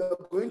 you're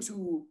going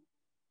to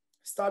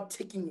start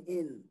taking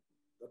in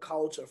the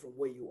culture from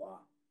where you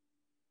are.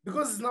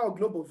 Because it's now a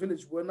global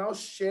village, we're now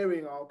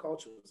sharing our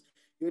cultures.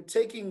 You're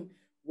taking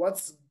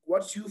what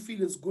you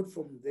feel is good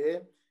from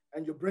there,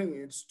 and you're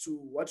bringing it to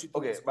what you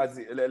think. Okay, but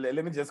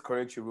let me just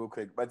correct you real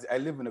quick. But I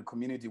live in a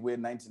community where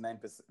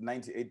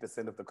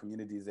 98% of the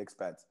community is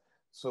expats.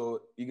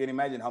 So you can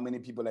imagine how many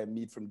people I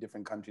meet from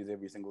different countries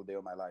every single day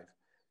of my life,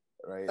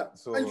 right? Yeah.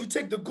 So and you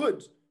take the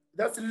good.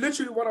 That's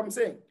literally what I'm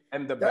saying.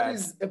 And the bad. That bad.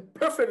 is a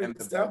perfect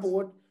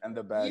example. And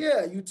the bad.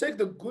 Yeah, you take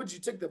the good, you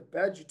take the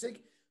bad, you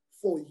take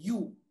for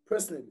you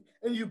personally,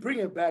 and you bring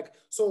it back.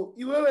 So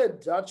you ever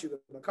Dutch, you're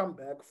gonna come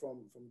back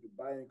from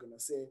Dubai and you're gonna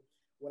say,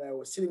 when I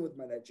was chilling with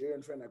my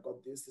Nigerian friend, I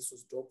got this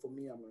was dope for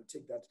me. I'm gonna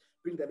take that,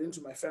 bring that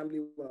into my family.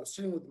 When I was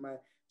chilling with my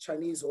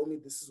Chinese homie,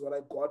 this is what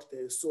I got.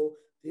 They saw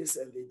this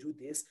and they do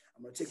this.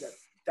 I'm gonna take that.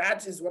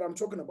 That is what I'm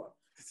talking about.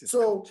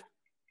 So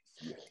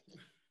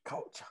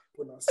culture.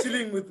 When I was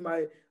chilling with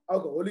my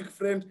alcoholic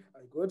friend,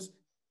 I got the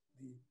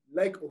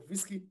like of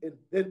whiskey, and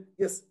then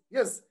yes,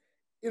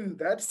 in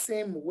that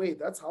same way,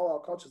 that's how our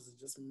cultures are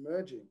just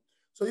merging.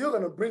 So you're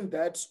gonna bring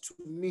that to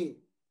me,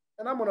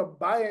 and I'm gonna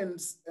buy and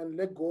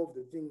let go of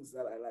the things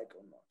that I like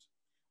or not.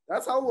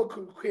 That's how we're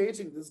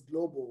creating this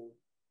global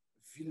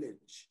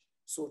village,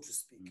 so to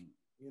speak.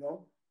 You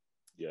know?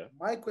 Yeah.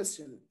 My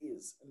question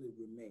is, and it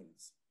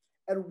remains,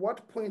 at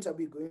what point are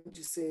we going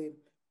to say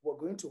we're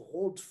going to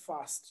hold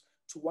fast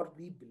to what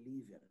we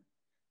believe in?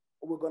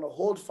 We're going to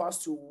hold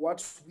fast to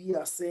what we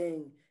are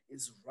saying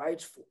is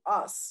right for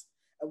us.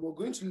 And we're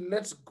going to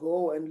let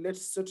go and let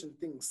certain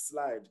things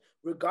slide,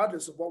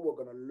 regardless of what we're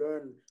going to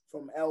learn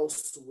from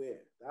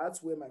elsewhere.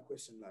 That's where my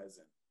question lies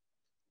in.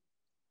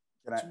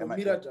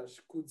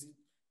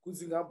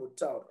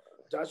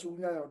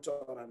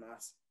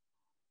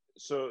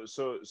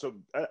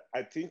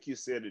 I think you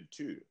said it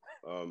too.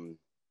 Um,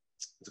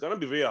 it's gonna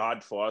be very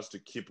hard for us to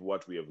keep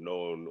what we have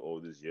known all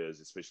these years,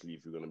 especially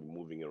if we're gonna be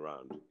moving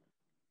around.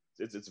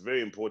 It's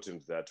very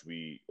important that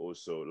we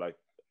also like.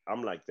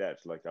 I'm like that.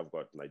 Like I've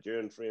got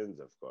Nigerian friends,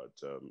 I've got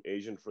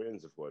Asian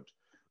friends, I've got.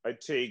 I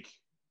take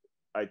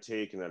I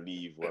take and I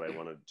leave what I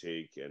want to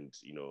take, and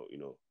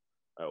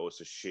I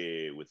also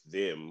share with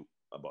them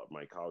about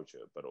my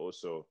culture. But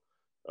also,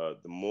 the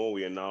more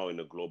we are now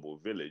in a global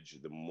village,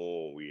 the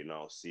more we are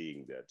now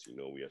seeing that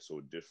we are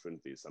so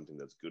different. There's something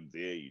that's good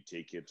there. You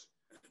take it.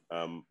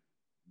 Um,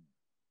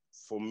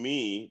 for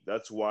me,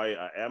 that's why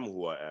I am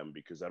who I am,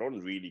 because I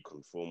don't really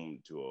conform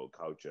to our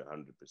culture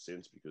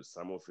 100%, because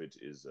some of it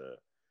is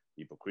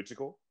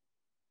hypocritical,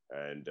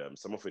 and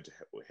some of it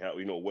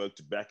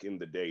worked back in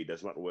the day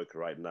does not work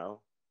right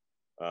now.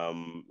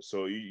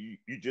 So you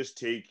just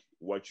take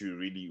what you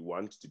really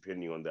want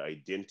depending on the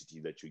identity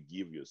that you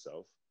give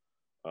yourself.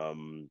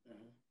 um,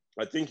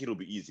 I think it'll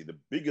be easy. The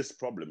biggest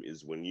problem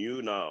is when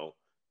you now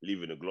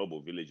live in a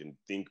global village and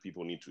think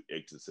people need to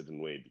act a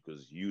certain way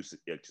because you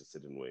act a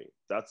certain way.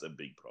 That's a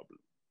big problem.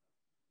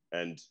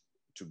 And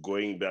to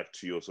going back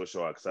to your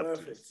social acceptance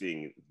Perfect.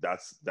 thing,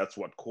 that's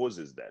what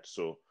causes that.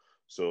 So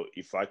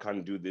if I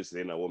can't do this,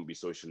 then I won't be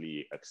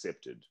socially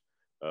accepted.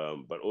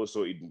 But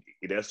also it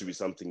has to be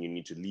something you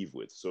need to live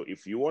with. So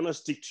if you want to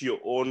stick to your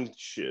own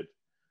shit,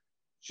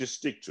 just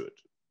stick to it,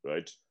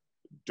 right?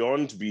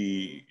 Don't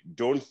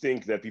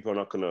think that people are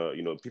not gonna,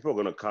 people are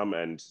gonna come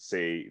and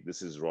say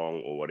this is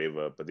wrong or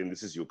whatever, but then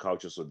this is your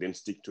culture, so then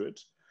stick to it.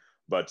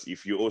 But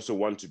if you also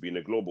want to be in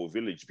a global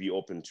village, be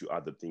open to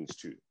other things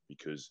too,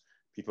 because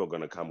people are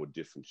gonna come with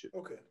different shit,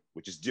 Okay.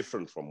 which is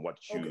different from what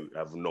Okay. you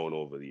have known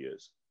over the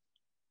years.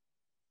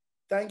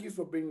 Thank you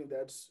for bringing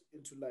that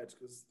into light,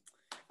 because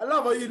I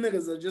love how you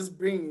niggas are just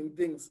bringing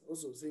things.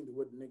 Also, saying the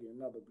word nigga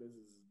in other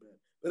places is bad.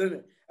 But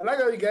anyway, I like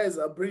how you guys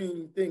are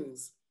bringing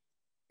things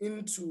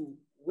into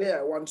where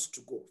I want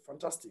to go.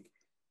 Fantastic.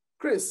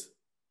 Chris,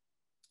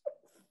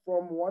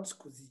 from what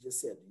Kuzi just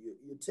said,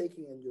 you're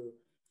taking and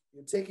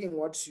you're taking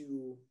what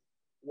you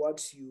are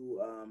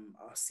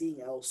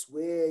seeing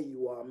elsewhere.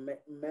 You are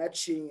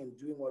matching and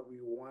doing what we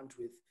want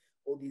with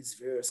all these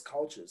various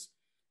cultures.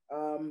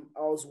 I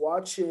was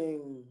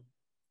watching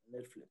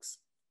Netflix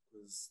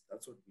because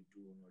that's what we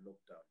do when we're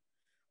locked down.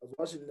 I was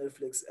watching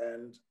Netflix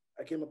and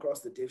I came across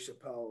the Dave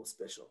Chappelle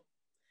special,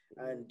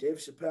 and Dave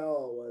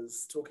Chappelle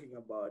was talking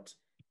about.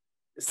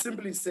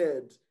 Simply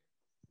said,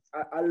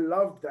 I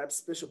loved that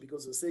special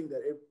because it's saying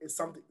that it's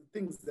something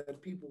things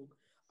that people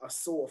are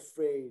so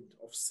afraid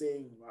of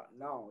saying right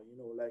now.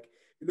 Like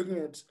you're looking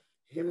at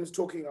him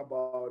talking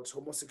about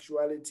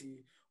homosexuality,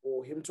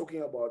 or him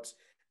talking about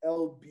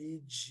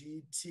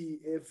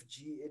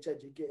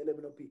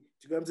LBGTFGHIJKLMNOP. Do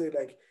you know what I'm saying?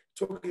 Like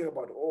talking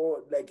about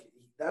all, like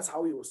that's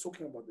how he was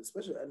talking about the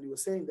special, and he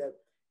was saying that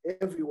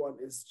everyone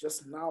is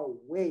just now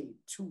way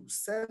too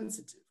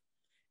sensitive.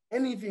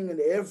 Anything and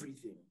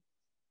everything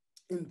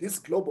in this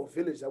global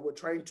village that we're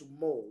trying to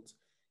mold,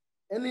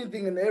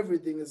 anything and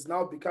everything is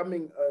now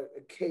becoming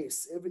a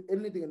case.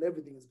 Anything and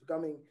everything is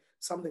becoming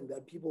something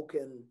that people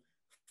can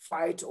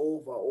fight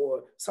over,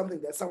 or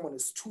something that someone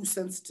is too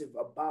sensitive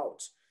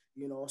about.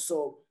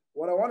 So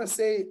what I want to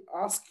say,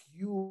 ask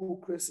you,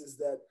 Chris, is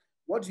that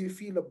what do you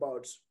feel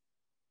about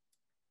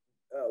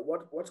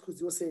what because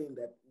you're saying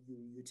that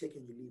you take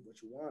and you leave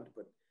what you want,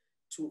 but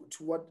to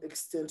what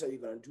extent are you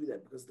going to do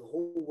that? Because the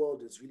whole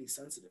world is really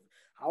sensitive.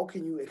 How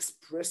can you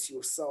express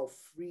yourself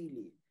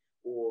freely,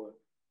 or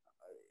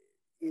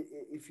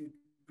if you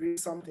bring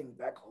something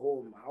back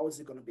home, how is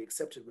it going to be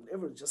accepted when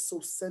everyone's just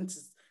so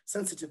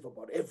sensitive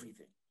about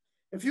everything?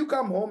 If you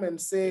come home and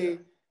say,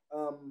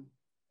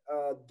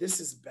 this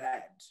is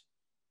bad,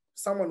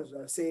 someone is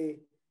going to say,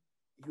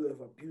 you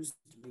have abused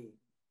me,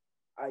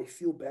 I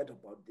feel bad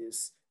about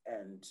this,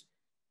 and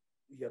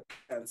you're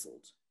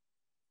cancelled.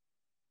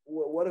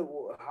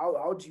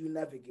 How do you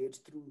navigate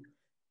through?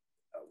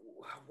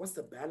 What's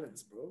the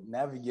balance, bro?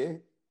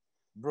 Navigate,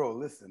 bro.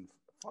 Listen,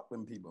 fuck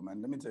them people,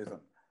 man. Let me tell you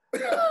something.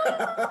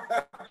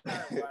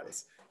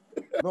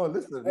 No,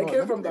 listen. I No, came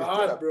let me from tell the you straight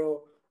heart, up.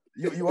 bro.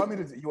 You want me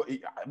to?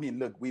 I mean,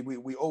 look,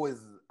 we always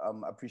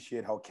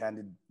appreciate how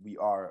candid we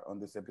are on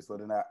this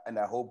episode, and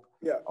I hope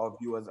Yeah, our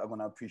viewers are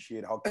gonna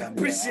appreciate how I candid I am.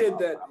 appreciate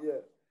that. Yeah.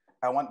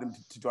 I want them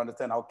to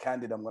understand how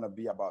candid I'm gonna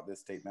be about this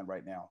statement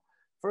right now.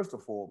 First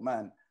of all,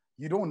 man,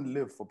 you don't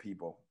live for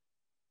people.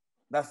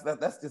 That's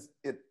just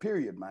it.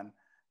 Period, man.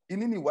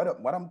 In any what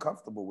I'm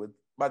comfortable with,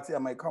 but say I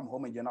might come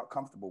home and you're not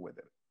comfortable with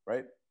it,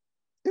 right?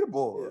 Yeah.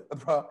 Bro,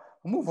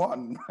 move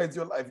on. It's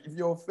your life. If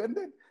you're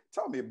offended,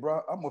 tell me,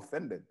 bro, I'm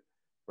offended,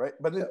 right?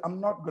 But then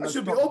I'm not I gonna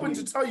should be stop open to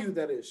being. tell you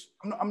that ish.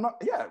 I'm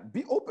not. Yeah,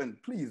 be open,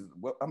 please.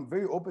 Well, I'm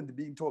very open to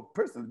being told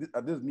personally.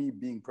 This is me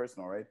being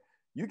personal, right?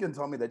 You can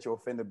tell me that you're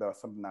offended about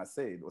something I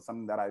said or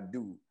something that I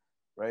do,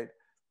 right?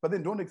 But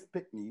then don't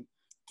expect me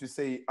to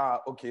say,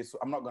 okay, so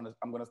I'm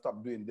gonna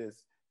stop doing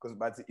this because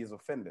Bati is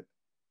offended.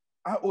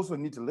 I also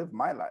need to live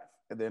my life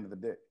at the end of the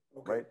day,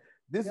 Okay. right?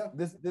 This Yeah.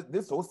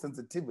 this whole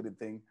sensitivity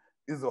thing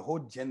is a whole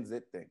Gen Z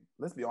thing.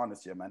 Let's be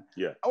honest here, man.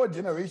 Yeah. Our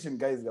generation,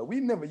 guys, we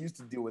never used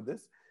to deal with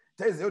this.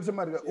 Because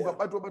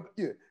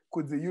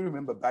you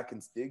remember back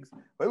in Stigs,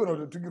 but you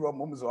know, to give a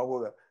moments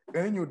and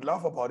then you'd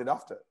laugh about it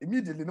after.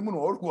 Immediately,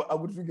 I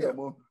would figure out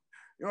more.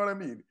 You know what I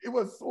mean? It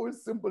was so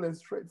simple and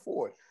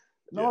straightforward.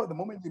 Now, the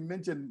moment you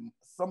mention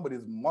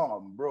somebody's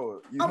mom,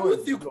 bro, I'm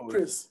with you,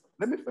 Chris.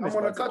 Let me finish.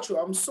 I'm gonna cut you.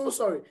 I'm so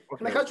sorry. Okay,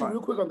 Can I cut you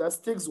real quick on that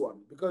Stigs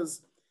one?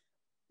 Because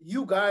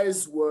you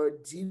guys were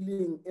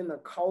dealing in a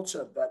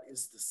culture that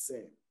is the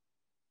same.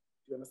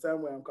 Do you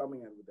understand where I'm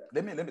coming at with that?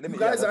 Let me. You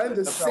guys are in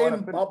the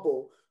same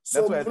bubble,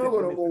 so we're not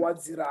gonna go what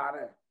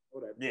zirare.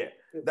 Yeah,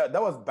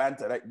 that was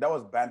banter. Like that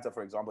was banter,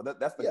 for example.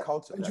 That's the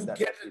culture. And you that,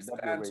 get that, it,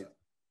 that banter.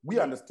 we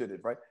understood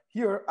it, right?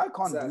 Here, I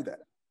can't Exactly. do that.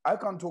 I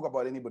can't talk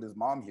about anybody's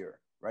mom here,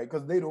 right?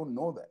 Because they don't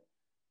know that.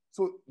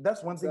 So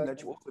that's one thing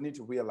that you also need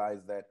to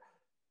realize, that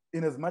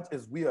in as much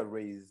as we are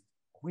raised,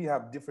 we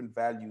have different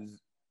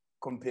values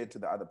compared to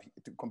the other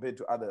people, compared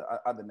to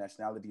other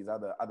nationalities,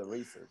 other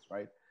races,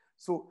 right?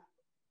 So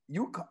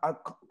I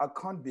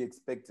can't be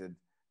expected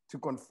to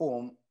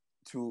conform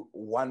to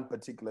one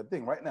particular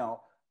thing. Right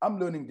now, I'm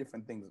learning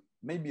different things.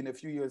 Maybe in a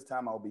few years'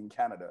 time, I'll be in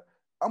Canada.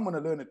 I'm gonna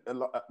learn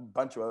a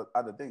bunch of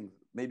other things.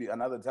 Maybe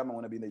another time I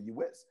want to be in the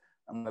US.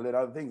 I'm gonna learn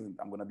other things.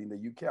 I'm gonna be in the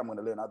UK. I'm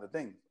gonna learn other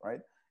things,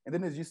 right? And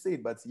then, as you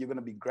said, but you're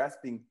gonna be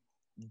grasping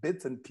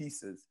bits and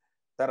pieces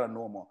that are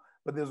normal.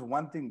 But there's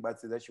one thing,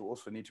 Batsy, that you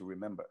also need to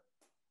remember.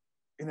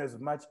 In as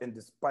much and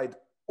despite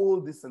all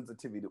this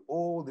sensitivity,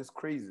 all this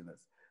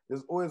craziness,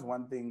 there's always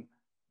one thing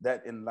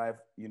that in life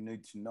you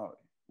need to know,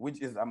 which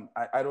is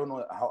I don't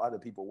know how other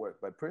people work,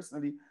 but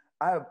personally,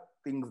 I have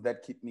things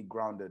that keep me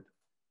grounded.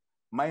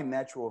 My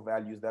natural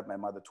values that my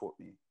mother taught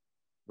me,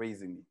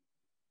 raising me.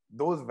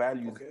 Those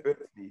values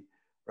earthly,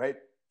 right?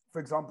 For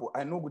example,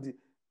 I know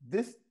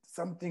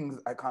some things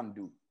I can't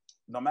do.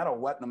 No matter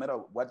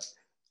what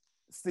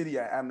city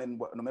I am in,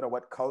 no matter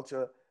what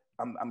culture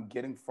I'm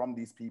getting from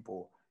these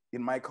people,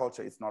 in my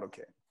culture, it's not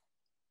okay.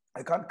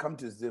 I can't come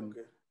to Zim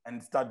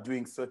and start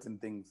doing certain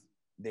things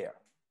there.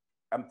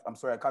 I'm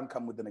sorry, I can't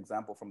come with an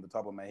example from the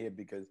top of my head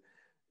because,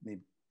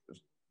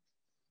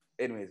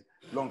 anyways,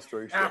 long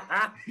story short,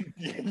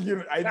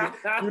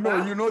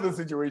 you know the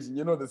situation.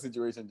 You know the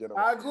situation,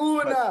 gentlemen. I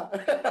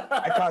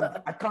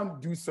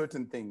can't do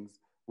certain things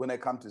when I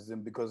come to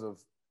Zim because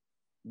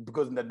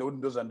those and then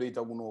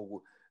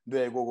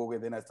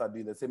I start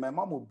doing the same. My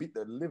mom will beat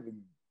the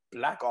living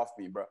black off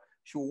me, bro.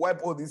 She'll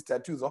wipe all these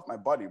tattoos off my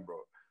body,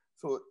 bro.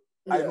 So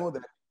I know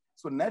that.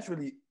 So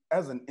naturally,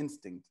 as an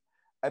instinct,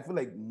 I feel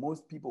like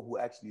most people who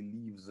actually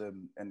leave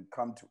Zim and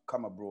come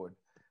abroad,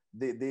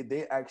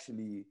 they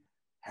actually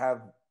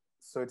have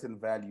certain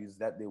values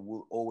that they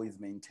will always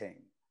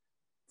maintain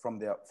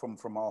from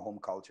our home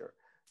culture.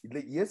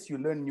 Yes, you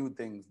learn new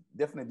things.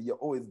 Definitely, you're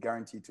always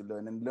guaranteed to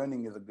learn, and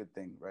learning is a good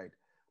thing, right?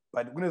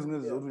 But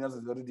holiday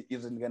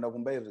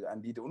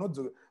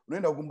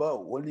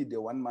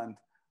 1 month,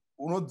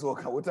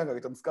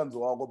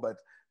 but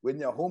when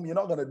you're home, you're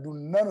not gonna do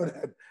none of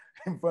that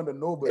in front of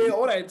nobody. Hey,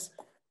 all right,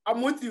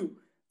 I'm with you,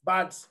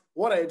 but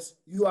all right,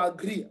 you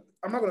agree.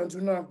 I'm not gonna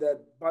do none of that,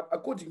 but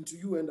according to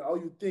you and how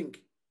you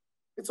think,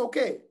 it's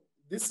okay.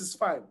 This is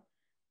fine.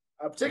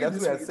 I've taken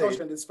this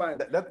precaution, it's fine.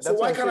 So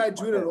why can't I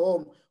do it at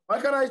home? Why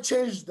can't I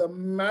change the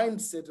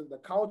mindset and the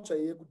culture?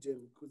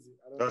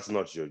 That's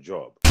not your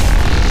job.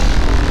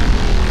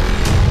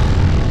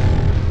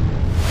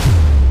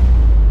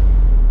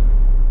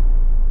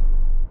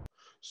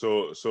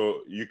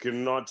 So you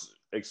cannot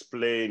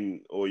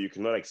explain, or you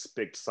cannot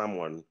expect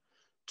someone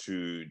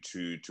to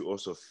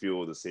also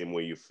feel the same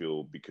way you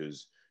feel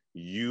because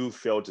you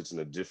felt it in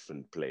a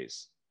different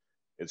place.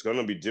 It's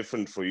gonna be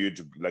different for you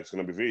to it's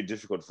gonna be very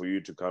difficult for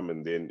you to come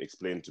and then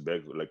explain to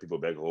people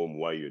back home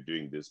why you're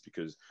doing this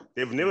because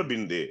they've never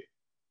been there.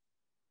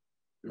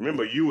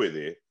 Remember, you were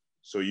there,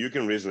 so you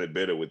can resonate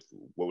better with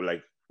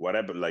what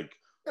happened.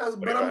 Yes,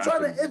 but I'm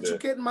trying to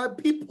educate my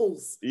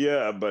peoples.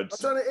 Yeah, but I'm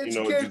trying to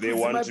educate do they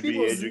want to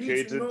be educated?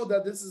 Need to know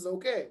that this is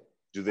okay.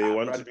 Do they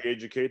want to be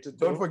educated?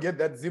 Don't forget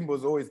that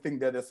Zimbos always think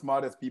they're the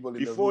smartest people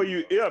in the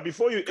room.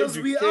 Before you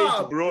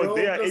educate, bro,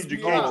 they are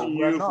educating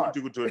you.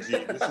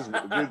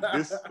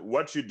 This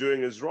what you're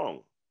doing is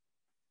wrong,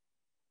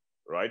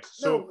 right?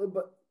 So, no,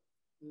 but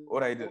all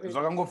right.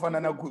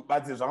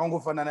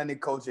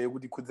 Culture,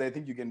 because I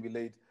think you can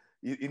relate.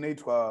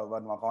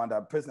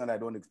 Personally, I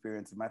don't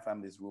experience it. My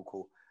family is real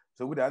cool.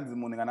 So good hands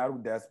morning and our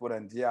diaspora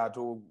and to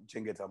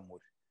chengeta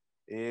more.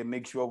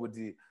 Make sure with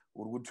the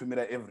would to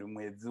mirror every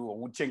mwezi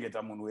or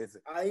chengeta munwezi.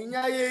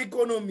 Ainya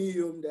economy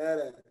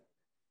mdara.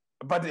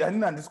 But I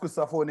didn't discuss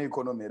for an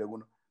economy.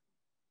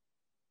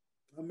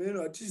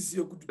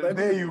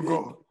 There you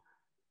go.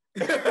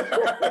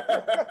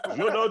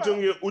 No doubt,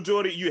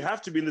 Ujori, you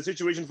have to be in the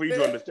situation for you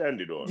to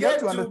understand it all. You have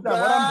to understand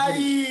what I'm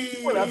saying.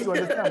 People have to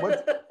understand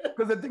what,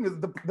 because the thing is,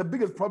 the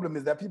biggest problem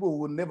is that people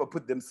will never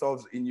put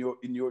themselves in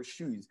your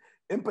shoes.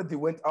 Empathy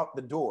went out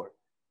the door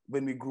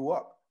when we grew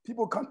up.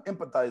 People can't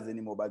empathize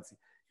anymore, but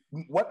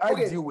what I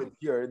deal with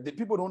here, the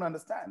people don't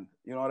understand.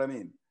 You know what I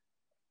mean?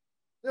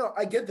 No,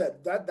 I get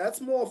that.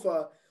 That's more of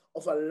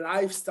of a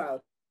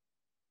lifestyle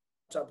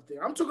type of thing.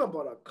 I'm talking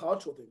about a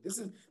cultural thing.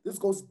 This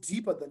goes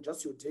deeper than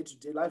just your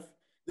day-to-day life.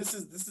 This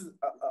is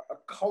a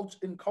cult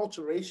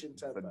enculturation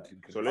type of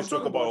thing. So let's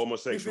talk about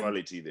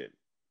homosexuality then.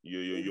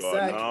 You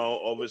are now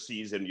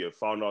overseas and you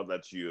found out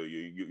that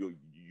you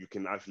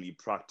can actually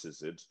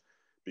practice it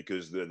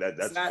because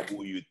that's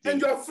who you think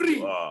and you're free.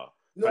 You are.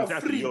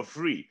 Fantastic, you're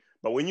free.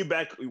 But when you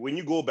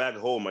go back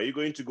home, are you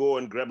going to go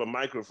and grab a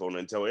microphone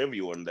and tell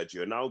everyone that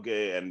you're now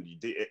gay and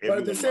but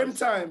at the same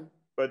time,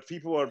 but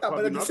people are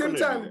probably not going to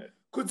do that.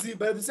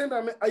 But at the same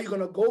time, are you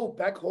gonna go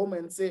back home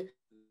and say,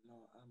 no,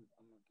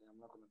 I'm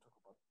not gonna talk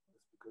about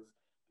this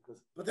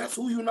because but that's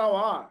who you now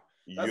are.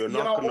 You're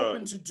not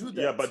open to do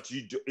that. Yeah, but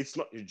it's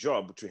not your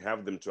job to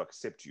have them to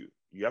accept you.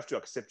 You have to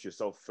accept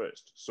yourself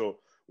first. So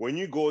when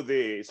you go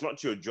there, it's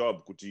not your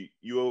job.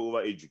 You're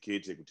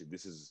overeducated.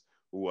 This is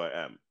who I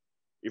am.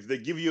 If they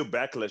give you a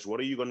backlash, what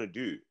are you gonna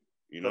do?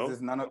 You know,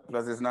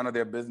 plus it's none of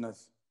their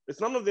business. It's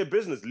none of their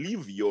business.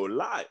 Live your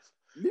life.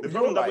 The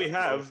problem that we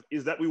have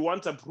is that we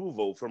want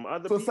approval from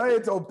other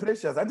societal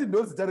pressures. I didn't know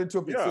it's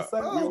territory. Yeah.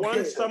 We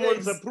want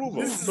someone's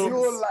approval. This is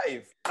your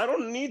life. I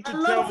don't need to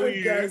tell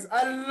you. Guys.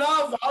 I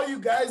love how you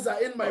guys are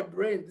in my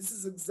brain. This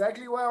is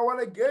exactly where I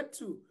want to get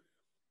to.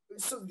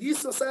 So these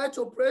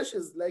societal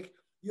pressures, like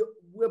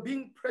we're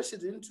being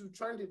pressured into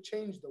trying to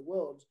change the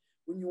world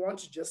when you want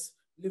to just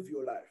live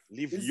your life.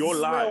 Live your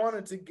life. Where I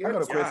wanted to get. I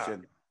got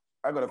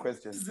a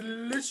question. This is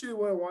literally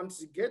where I wanted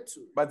to get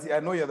to. But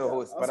I know you're the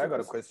host, but I got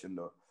a question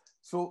though.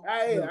 So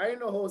I ain't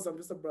no host, I'm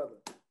just a brother.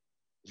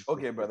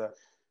 Okay, brother.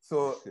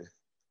 So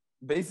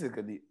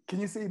basically, can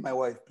you say my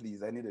wife,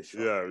 please? I need a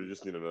shot. Yeah, we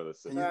just need another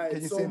second. Can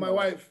you say my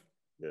wife?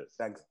 Yes.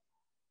 Thanks.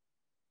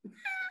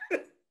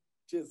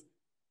 Cheers.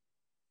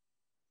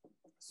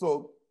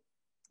 So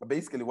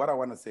basically what I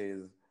want to say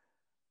is,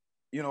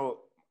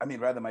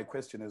 my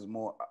question is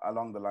more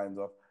along the lines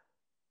of,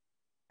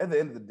 at the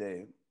end of the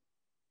day,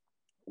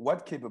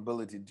 what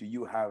capability do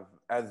you have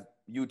as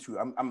you two?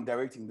 I'm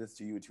directing this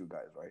to you two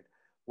guys, right?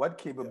 What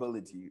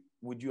capability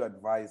would you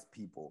advise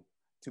people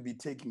to be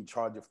taking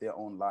charge of their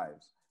own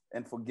lives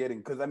and forgetting?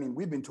 Because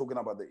we've been talking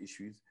about the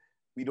issues.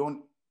 We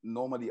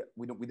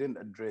didn't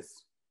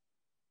address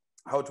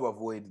how to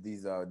avoid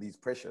these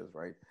pressures,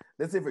 right?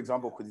 Let's say, for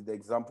example, because the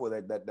example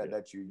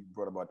that you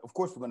brought about. Of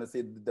course, we're going to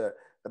say the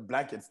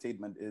blanket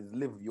statement is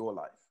live your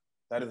life.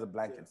 That is a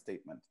blanket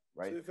statement,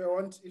 right?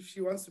 So if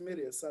she wants to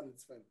marry a son,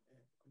 it's fine.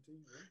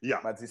 Continue, right? Yeah,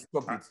 but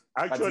stop it.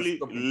 Actually,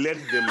 let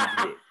them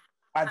do it.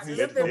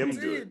 Let them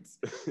do it.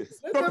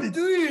 Let them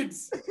do it.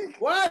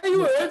 Why are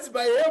you hurt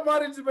by her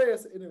marriage?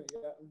 Anyway,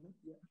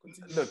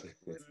 continue. Look,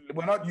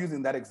 we're not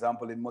using that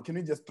example anymore. Can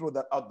we just throw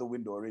that out the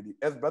window already?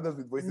 As brothers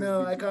with voices,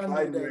 no, I can't do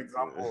that.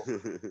 Example.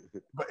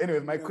 But anyway,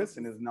 my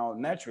question is now,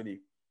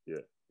 naturally,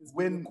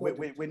 when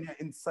you're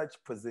in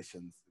such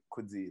positions,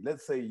 Kudzi,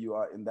 let's say you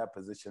are in that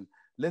position.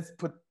 Let's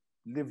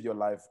live your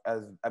life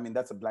as,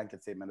 that's a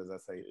blanket statement, as I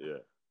say. Yeah.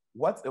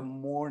 What's a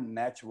more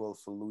natural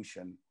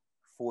solution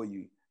for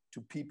you to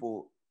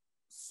people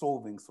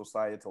solving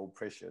societal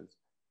pressures,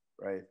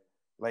 right?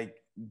 Like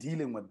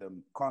dealing with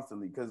them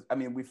constantly, because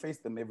we face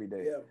them every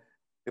day. Yeah.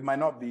 It might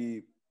not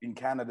be in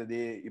Canada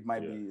there, it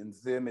might be in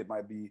Zim, it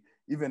might be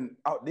even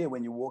out there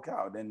when you walk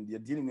out and you're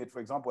dealing with, for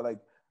example, like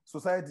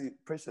society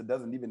pressure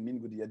doesn't even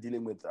mean you're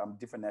dealing with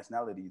different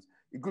nationalities.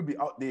 It could be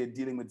out there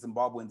dealing with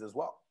Zimbabweans as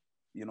well.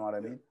 You know what I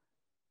mean?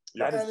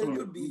 Yeah. And it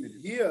could be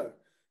here.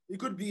 It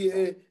could be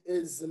a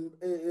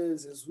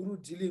Zulu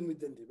dealing with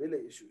the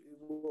Ndebele issue.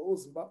 All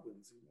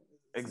Zimbabweans.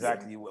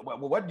 Exactly.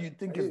 What do you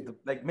think is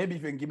maybe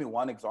if you can give me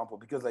one example,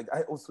 because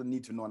I also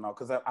need to know now,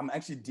 because I'm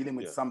actually dealing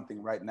with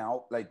something right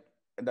now, and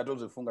that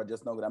was Funga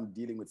just now, that I'm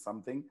dealing with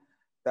something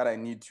that I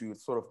need to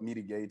sort of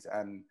mitigate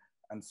and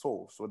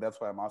solve. So that's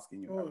why I'm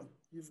asking you. Oh,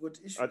 you've got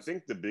issues. I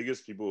think the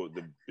biggest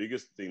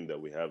thing that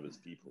we have as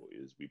people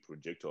is we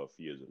project our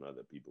fears on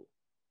other people.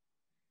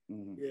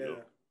 Mm-hmm. Yeah.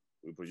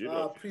 We project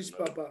our fears.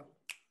 Preach, Papa.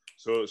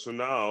 So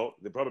now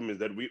the problem is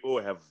that we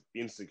all have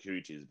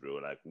insecurities, bro.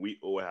 Like we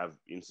all have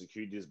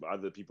insecurities, but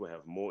other people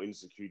have more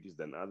insecurities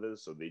than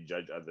others. So they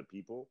judge other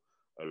people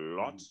a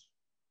lot. Mm-hmm.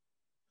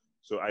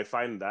 So I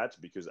find that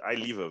because I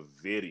live a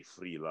very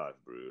free life,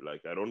 bro.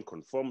 Like I don't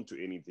conform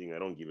to anything. I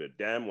don't give a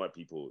damn what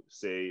people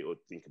say or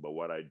think about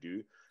what I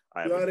do.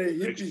 I have a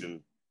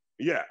direction.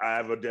 Yeah, I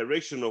have a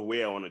direction of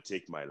where I want to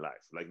take my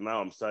life. Like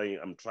now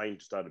I'm trying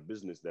to start a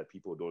business that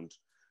people don't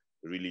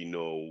really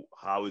know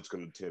how it's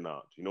going to turn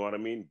out. You know what I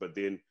mean? But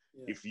then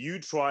if you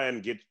try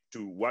and get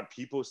to what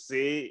people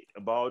say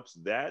about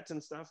that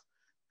and stuff,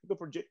 people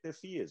project their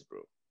fears,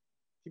 bro.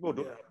 People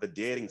don't have the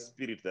daring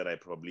spirit that I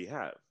probably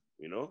have,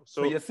 you know?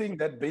 So you're saying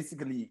that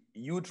basically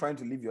you trying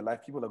to live your life,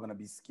 people are going to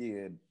be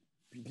scared.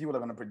 People are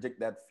going to project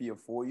that fear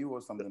for you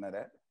or something like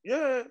that?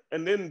 Yeah,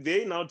 and then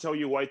they now tell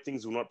you why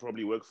things will not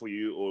probably work for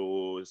you,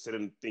 or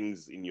certain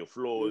things in your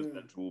flaws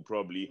that will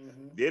probably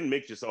then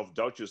make yourself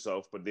doubt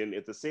yourself. But then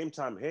at the same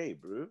time, hey,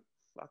 bro,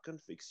 fucking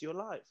fix your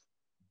life.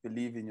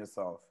 Believe in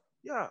yourself.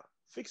 Yeah,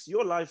 fix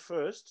your life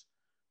first,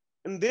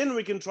 and then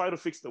we can try to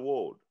fix the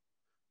world.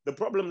 The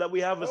problem that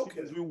we have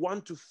is we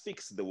want to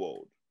fix the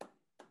world.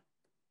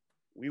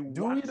 We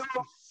Do want we to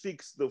know?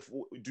 fix the.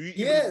 Do you even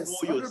Yes,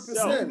 know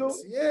yourself? 100%.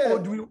 Yeah.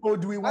 Or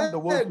do we want the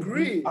world to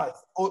agree. be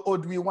us? Or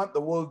do we want the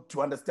world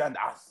to understand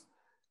us?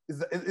 Is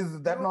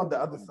that not the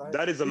other side?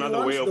 That is We another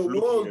want way of the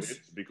looking world, at it,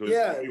 because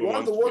yeah, we everyone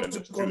want the wants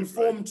to be world to understood,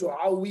 conform right? to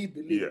how we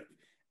believe. Yeah.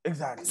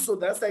 Exactly. So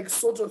that's like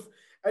sort of,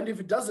 and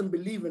if it doesn't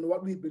believe in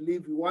what we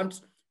believe, we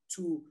want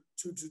to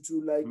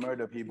like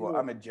murder people. you know,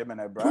 I'm a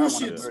Gemini, bro.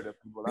 push I want it. to murder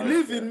people.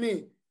 Believe in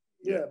me.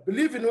 Yeah.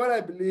 Believe in what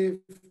I believe,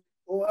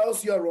 or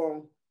else you're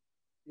wrong.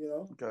 You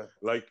know. Okay.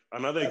 Like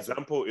another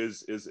example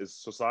is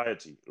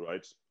society,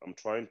 right? I'm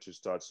trying to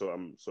start. So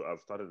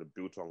I've started a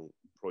Biltong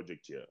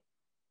project here,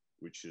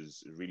 which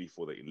is really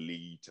for the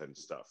elite and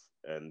stuff.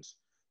 And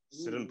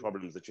certain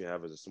problems that you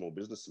have as a small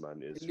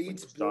businessman is when Elite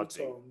you're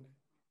starting. Biltong.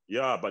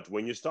 Yeah, but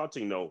when you're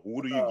starting now,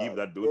 who do you give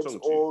that Biltong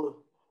Get to?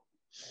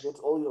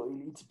 all your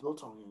elite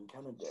Biltong in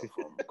Canada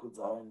from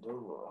Kudzai and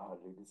Doro,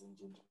 ladies and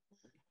gentlemen.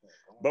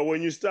 But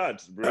when you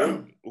start,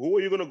 bro, who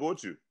are you gonna go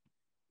to?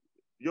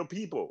 Your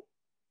people,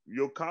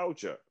 your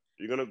culture.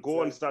 You're gonna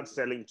go and start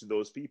selling to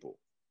those people.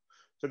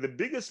 So the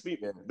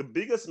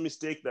biggest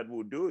mistake that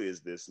we'll do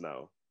is this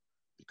now,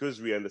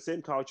 because we are in the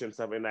same culture and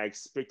stuff, and I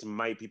expect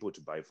my people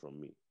to buy from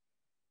me.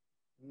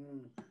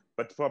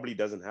 But probably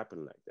doesn't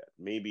happen like that.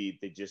 Maybe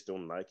they just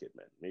don't like it,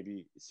 man.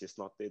 Maybe it's just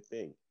not their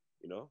thing,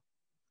 you know?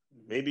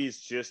 Maybe it's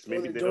just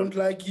maybe they don't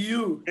like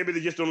you. Maybe they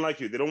just don't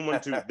like you. They don't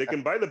want to. They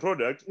can buy the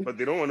product, but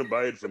they don't want to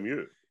buy it from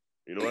you.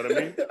 You know what I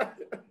mean?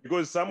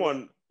 Because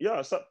someone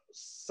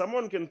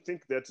can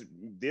think that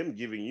them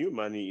giving you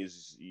money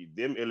is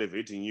them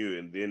elevating you,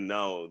 and then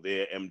now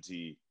they're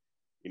empty.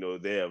 You know,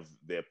 they have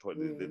their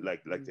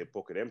like their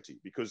pocket empty.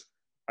 Because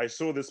I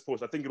saw this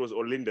post. I think it was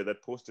Olinda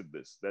that posted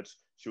this. That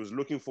she was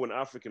looking for an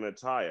African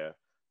attire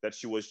that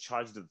she was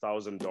charged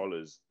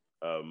 $1,000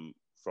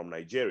 from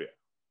Nigeria.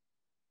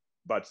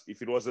 But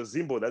if it was a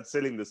Zimbo that's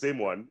selling the same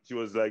one, she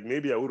was like,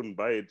 maybe I wouldn't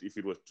buy it if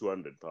it was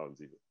 £200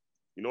 even.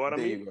 You know what I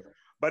mean?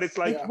 But it's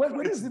like,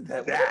 what is it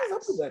that? What is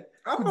up with that?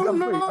 I'm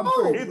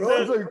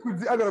sorry,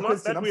 I got a question.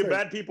 Not that we're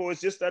bad people. It's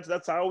just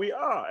that's how we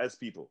are as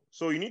people.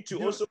 So you need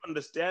to also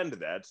understand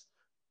that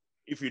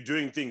if you're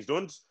doing things,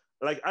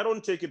 I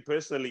don't take it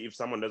personally if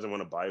someone doesn't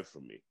want to buy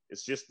from me.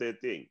 It's just their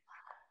thing.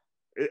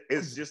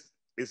 It's just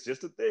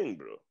a thing,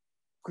 bro.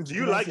 Do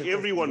you like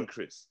everyone,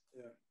 Chris?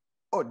 Yeah.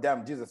 Oh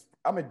damn, Jesus!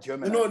 I'm a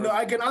German. No,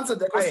 I can answer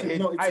that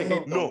question. I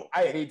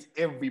hate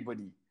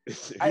everybody.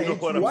 I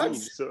hate what? I mean?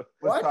 So,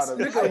 what? I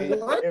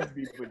hate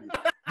everybody.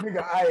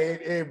 Nigga, I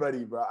hate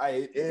everybody, bro. I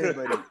hate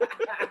everybody.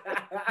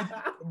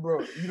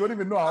 Bro, you don't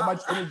even know how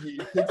much energy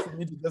it takes for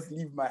me to just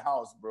leave my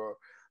house, bro.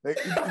 Like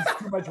it's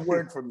too much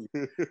work for me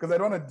because I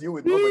don't want to deal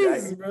with nobody.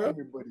 I hate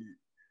everybody.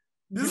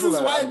 This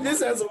is why this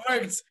has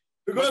worked,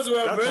 because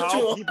we're that's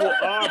virtual. How people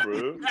are,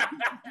 bro.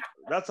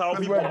 That's how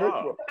people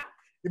are.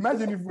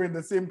 Imagine if we're in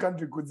the same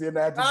country, Kudzi, and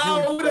I had to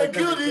we would have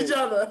killed each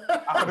other.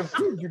 I would have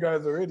killed you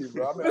guys already,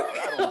 bro. I mean,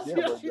 I don't care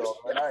about y'all,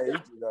 man. I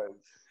hate you guys.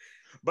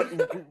 But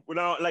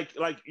now,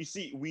 like you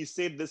see, we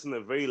said this in a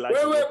very light.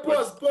 Wait,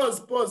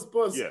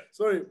 pause. Yeah.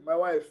 Sorry, my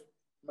wife.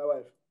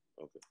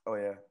 Okay. Oh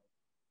yeah.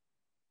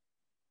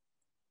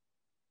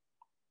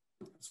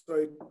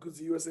 Sorry,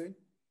 Kudzi, you were saying?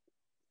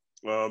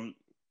 No,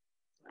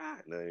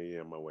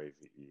 yeah, my wife.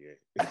 Yeah.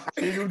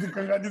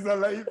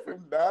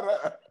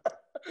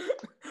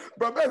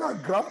 But man, I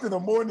graft in the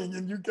morning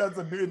and you guys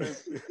are doing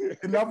it.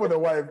 Enough with the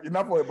wife.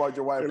 Enough about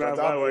your wife. Enough.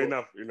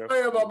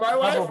 Hey, about my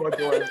wife. Enough about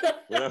your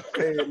wife.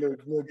 Hey,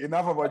 look.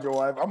 Enough about your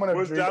wife. I'm gonna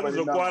drink.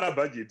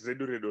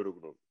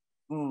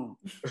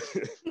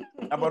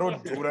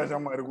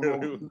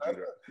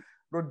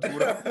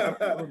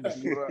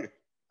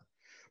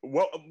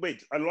 Well,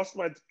 wait. I lost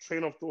my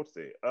train of thought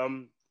there.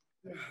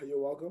 You're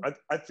welcome.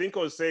 I think I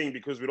was saying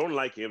because we don't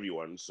like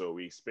everyone, so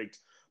we expect.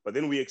 But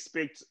then we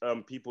expect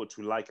people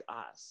to like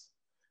us,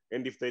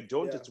 and if they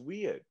don't, it's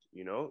weird.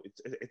 You know,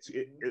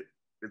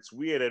 it's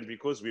weird, and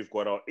because we've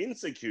got our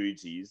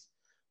insecurities,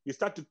 you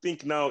start to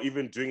think now,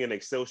 even doing an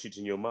Excel sheet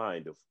in your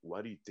mind of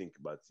what do you think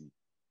about the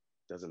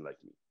doesn't like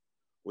me,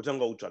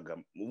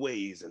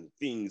 ways and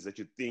things that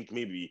you think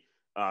maybe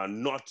are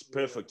not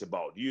perfect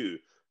about you.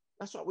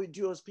 That's what we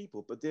do as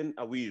people. But then,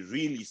 are we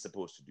really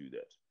supposed to do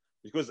that?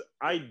 Because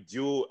I've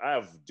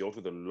dealt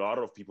with a lot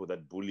of people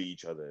that bully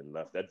each other in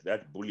life,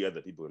 that bully other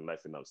people in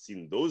life, and I've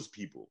seen those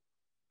people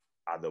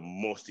are the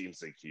most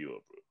insecure,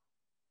 bro.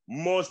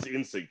 Most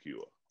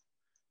insecure.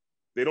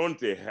 They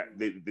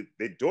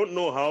don't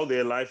know how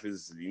their life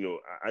is,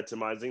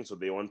 atomizing, so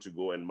they want to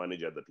go and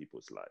manage other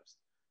people's lives.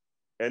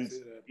 And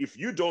if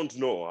you don't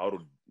know how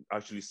to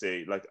actually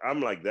say, like, I'm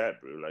like that,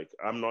 bro. Like,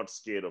 I'm not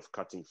scared of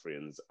cutting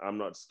friends. I'm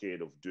not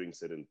scared of doing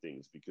certain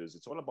things because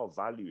it's all about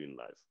value in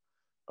life.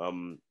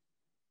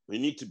 You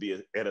need to be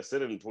at a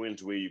certain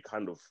point where you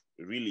kind of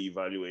really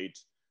evaluate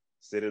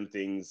certain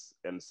things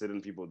and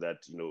certain people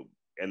that,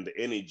 and the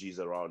energies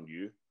around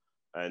you.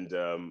 And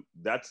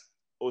that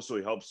also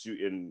helps you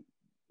in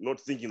not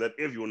thinking that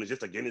everyone is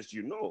just against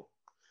you. No,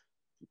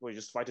 people are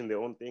just fighting their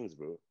own things,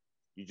 bro.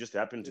 You just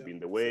happen to be in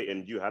the way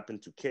and you happen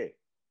to care.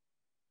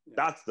 Yeah.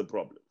 That's the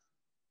problem.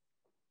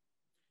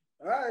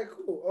 All right,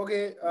 cool.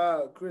 Okay,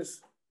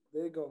 Chris,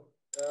 there you go.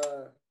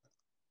 What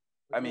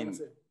I do you want mean, to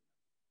say?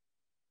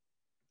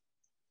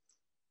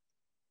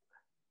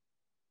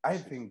 I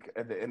think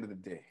at the end of the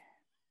day,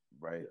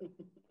 right,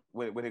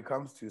 when it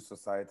comes to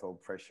societal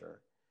pressure,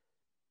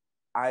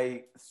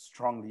 I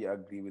strongly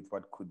agree with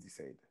what Kudzi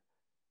said,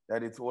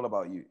 that it's all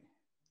about you.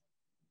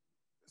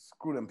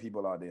 Screw them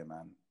people out there,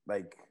 man.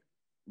 Like,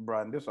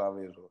 Brian, this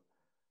is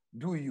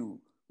do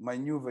you,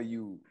 maneuver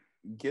you,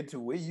 get to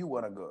where you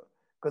want to go.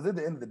 Because at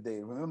the end of the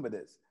day, remember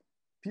this,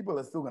 people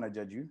are still going to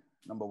judge you,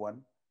 number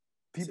one.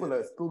 People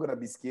are still going to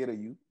be scared of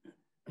you.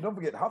 Don't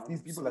forget, half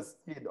these people are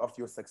scared of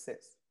your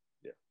success,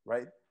 Yeah.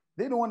 right?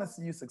 They don't want to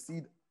see you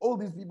succeed. All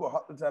these people,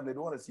 half the time, they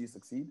don't want to see you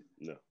succeed.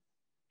 No.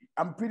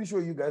 I'm pretty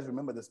sure you guys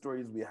remember the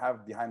stories we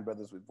have behind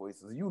Brothers with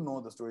Voices. You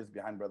know the stories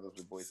behind Brothers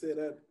with Voices. Say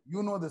that.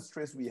 You know the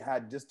stress we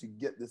had just to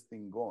get this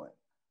thing going.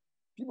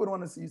 People don't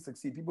want to see you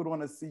succeed. People don't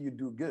want to see you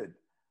do good,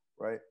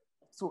 right?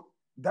 So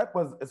that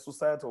was a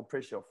societal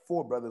pressure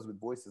for Brothers with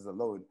Voices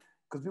alone.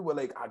 Because people were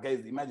like,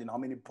 guys, imagine how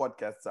many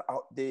podcasts are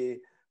out there,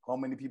 how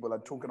many people are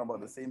talking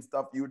about the same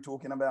stuff you're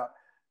talking about.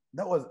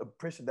 That was a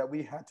pressure that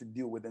we had to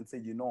deal with and say,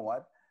 you know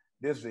what?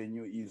 There's a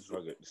new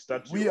Israel. Okay.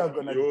 Start We are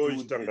gonna do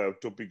this.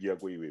 topic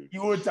yako iwe.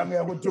 Iwe tanga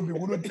yako topic,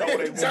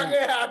 unotaura Change ikomo.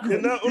 yako.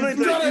 Ina-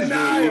 unaita Mtwala Israel,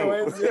 nayo, yo.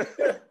 wenze.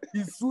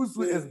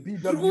 Isusu as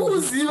BW.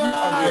 Tukuzi,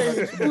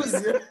 bye.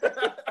 Tukuzi.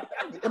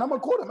 And I'm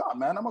gonna call them out,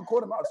 man. I'm gonna call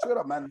them out straight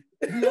up, man.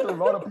 We had a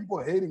lot of people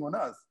hating on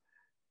us,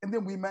 and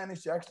then we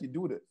managed to actually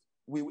do this.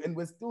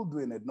 We're still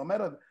doing it, no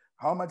matter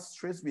how much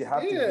stress we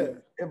have to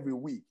do every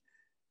week.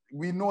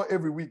 We know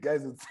every week,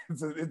 guys,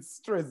 it's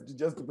stress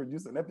just to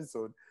produce an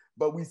episode,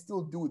 but we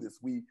still do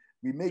this. We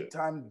make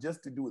time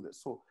just to do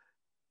this. So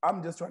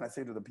I'm just trying to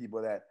say to the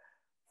people that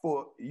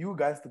for you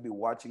guys to be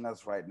watching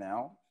us right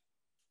now,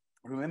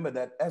 remember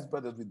that as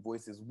Brothers with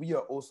Voices, we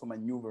are also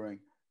maneuvering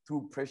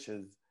through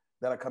pressures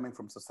that are coming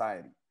from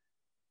society,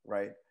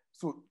 right?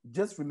 So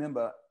just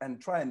remember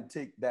and try and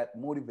take that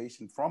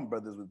motivation from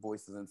Brothers with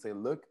Voices and say,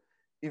 look,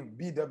 if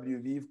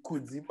BWV, if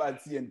Kudzi,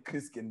 Batsi, and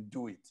Chris can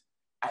do it,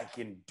 I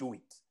can do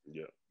it.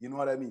 Yeah. You know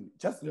what I mean?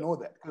 Just know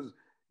that, because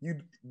you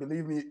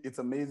believe me, it's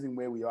amazing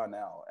where we are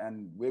now,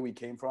 and where we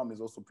came from is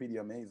also pretty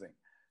amazing.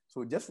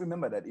 So just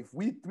remember that if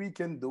we three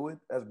can do it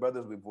as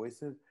Brothers with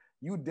Voices,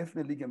 you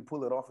definitely can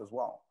pull it off as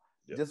well.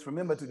 Yeah. Just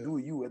remember to do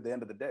you at the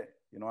end of the day.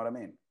 You know what I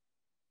mean?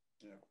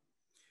 Yeah.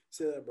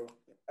 Say that, bro.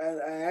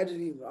 And I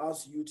didn't even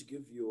ask you to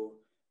give your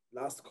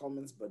last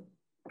comments, but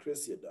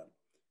Chris, you're done.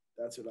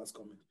 That's your last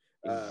comment.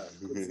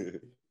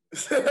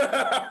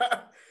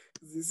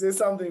 You say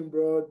something,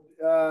 bro.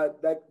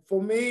 Like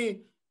for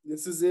me,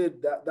 this is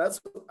it. That's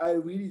I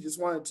really just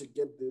wanted to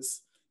get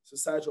this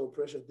societal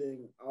pressure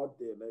thing out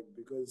there, like,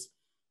 because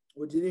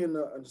we're dealing in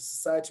a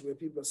society where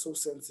people are so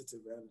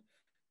sensitive and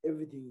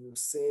everything you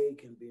say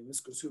can be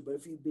misconstrued. But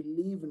if you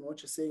believe in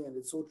what you're saying and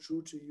it's so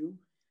true to you,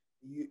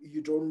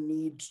 you don't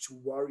need to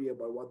worry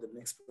about what the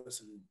next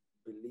person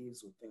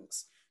believes or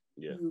thinks.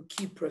 Yeah. You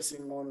keep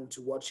pressing on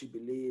into what you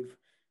believe.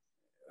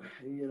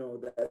 You know,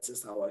 that's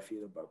just how I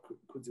feel about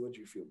Kudzi. What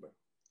do you feel, bro?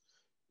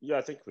 Yeah,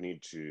 I think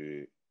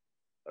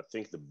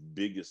the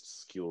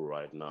biggest skill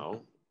right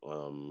now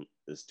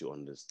is to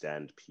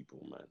understand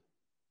people,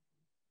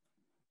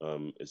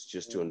 man. It's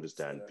just to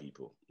understand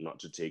people, not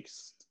to take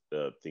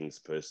things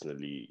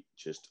personally,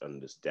 just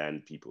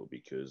understand people,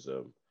 because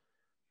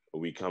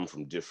we come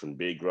from different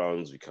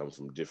backgrounds, we come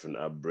from different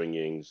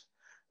upbringings.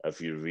 If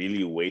you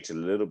really wait a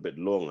little bit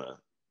longer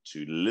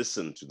to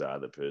listen to the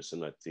other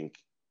person, I think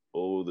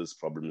all these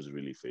problems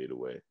really fade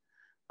away.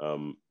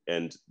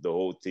 And the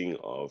whole thing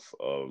of,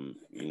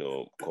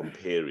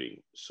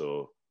 comparing.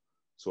 So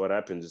what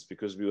happens is,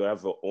 because we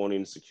have our own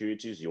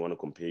insecurities, you want to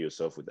compare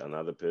yourself with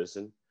another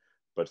person.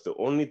 But the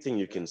only thing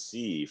you can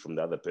see from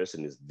the other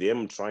person is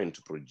them trying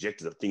to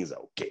project that things are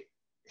okay.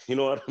 You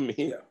know what I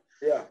mean?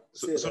 Yeah.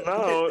 So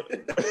now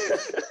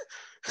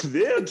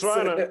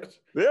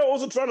they're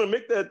also trying to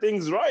make their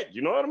things right.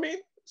 You know what I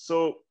mean?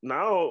 So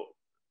now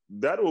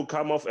that will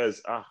come off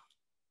as,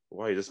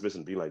 why is this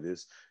person being like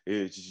this?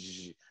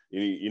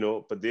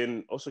 But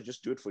then also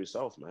just do it for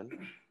yourself, man.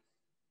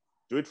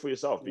 Do it for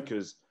yourself,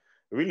 because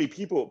really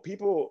people,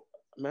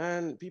 I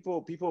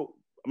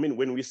mean,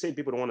 when we say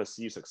people don't want to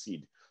see you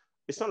succeed,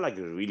 it's not like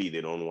really they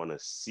don't want to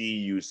see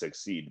you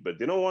succeed, but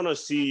they don't want to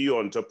see you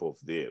on top of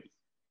them.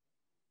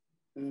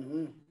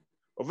 Mm-hmm.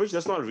 Of which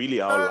that's not really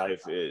how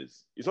life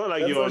is. It's not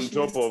like you're on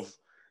top of,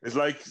 it's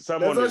like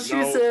someone that's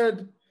what she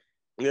said.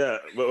 Yeah.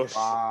 But,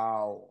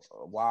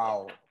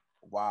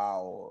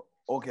 Wow.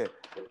 Okay.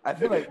 I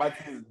feel like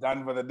Batsi is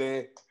done for the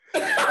day.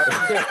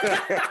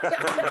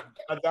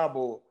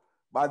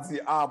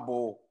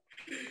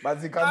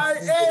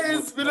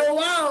 It's been a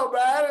while, bro.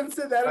 I haven't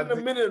said that in a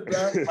minute,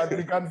 bro.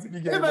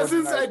 Ever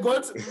since I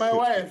got my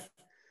wife.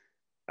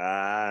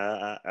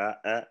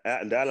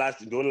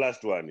 Don't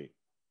last one.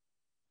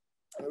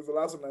 That's the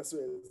last one I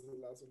swear.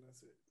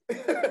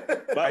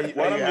 But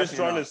what I'm just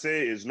trying to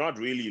say is not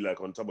really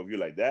like on top of you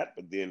like that,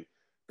 but then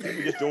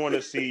people just don't want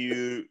to see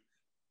you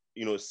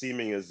you know,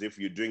 seeming as if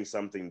you're doing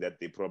something that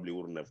they probably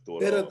wouldn't have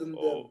thought Better of. than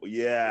Or, them.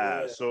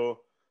 yeah. Yeah.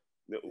 So,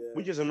 Yeah.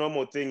 which is a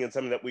normal thing and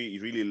something that we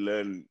really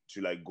learn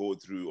to like go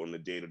through on a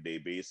day-to-day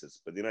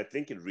basis. But then I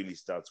think it really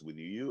starts with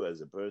you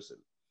as a person,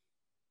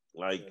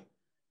 like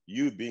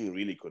you being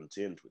really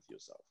content with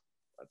yourself.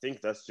 I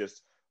think that's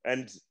just,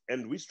 and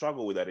we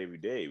struggle with that every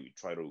day. We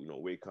try to, you know,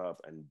 wake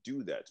up and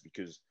do that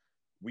because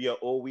we are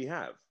all we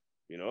have,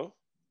 you know.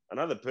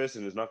 Another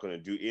person is not going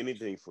to do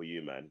anything for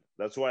you, man.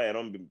 That's why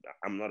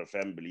I'm not a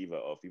fan believer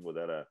of people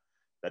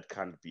that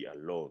can't be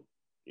alone,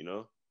 you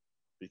know,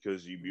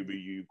 because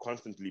you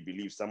constantly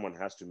believe someone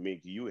has to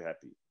make you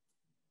happy.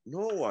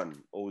 No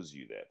one owes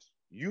you that.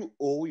 You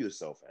owe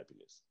yourself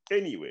happiness.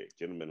 Anyway,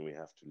 gentlemen, we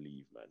have to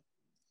leave, man.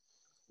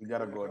 We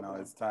gotta go now.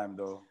 It's time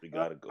though. We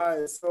gotta go. All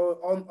right, so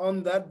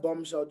on that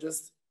bombshell,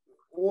 just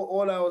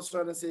all I was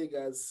trying to say,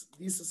 guys,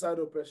 these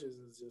societal pressures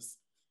is just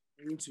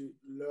we need to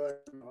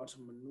learn how to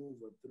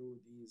maneuver through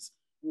these.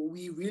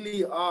 We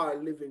really are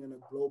living in a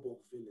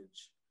global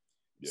village.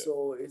 Yeah.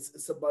 So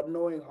it's about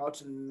knowing how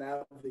to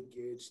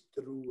navigate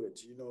through it.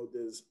 You know,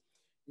 there's,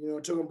 you know,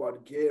 talking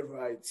about gay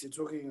rights, you're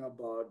talking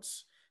about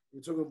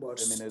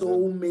Feminism.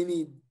 so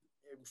many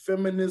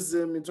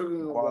feminism, you're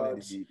talking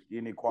Equality, about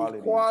inequality,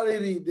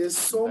 equality. There's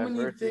so many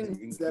diversity,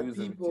 things that inclusivity.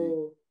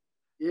 people,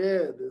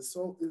 there's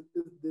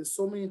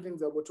so many things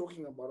that we're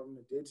talking about on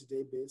a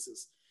day-to-day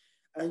basis.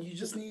 And you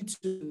just need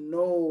to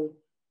know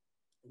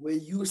where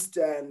you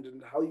stand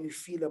and how you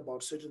feel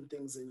about certain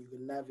things, and you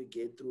can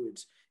navigate through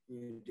it in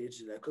your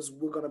day-to-day, because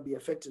we're going to be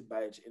affected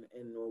by it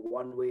in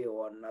one way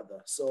or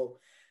another. So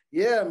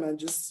yeah, man,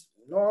 just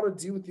know how to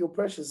deal with your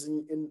pressures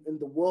in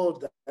the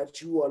world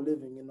that you are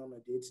living in on a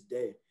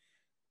day-to-day.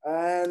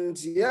 And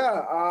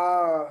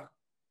yeah,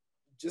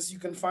 just you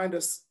can find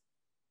us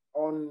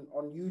on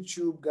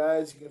YouTube,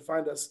 guys. You can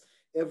find us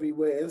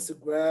everywhere: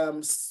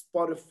 Instagram,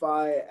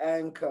 Spotify,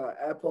 Anchor,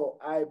 Apple,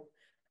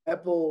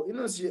 you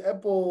know,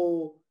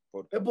 Apple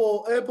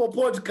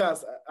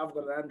Podcast. I've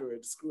got an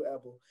Android. Screw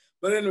Apple.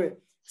 But anyway,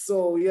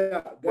 so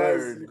yeah, guys,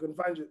 Word. you can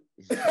find it.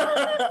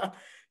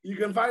 You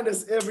can find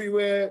us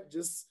everywhere.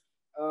 Just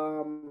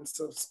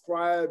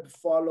subscribe,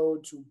 follow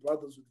to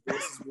Brothers with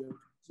Voices. We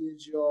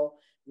appreciate y'all.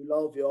 We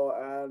love y'all,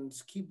 and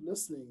keep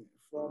listening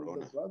from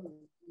the brothers.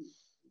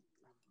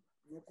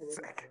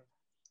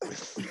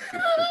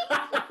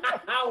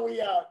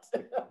 We out.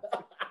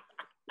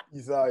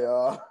 Peace out,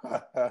 y'all.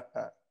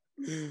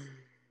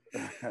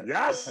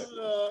 Yes.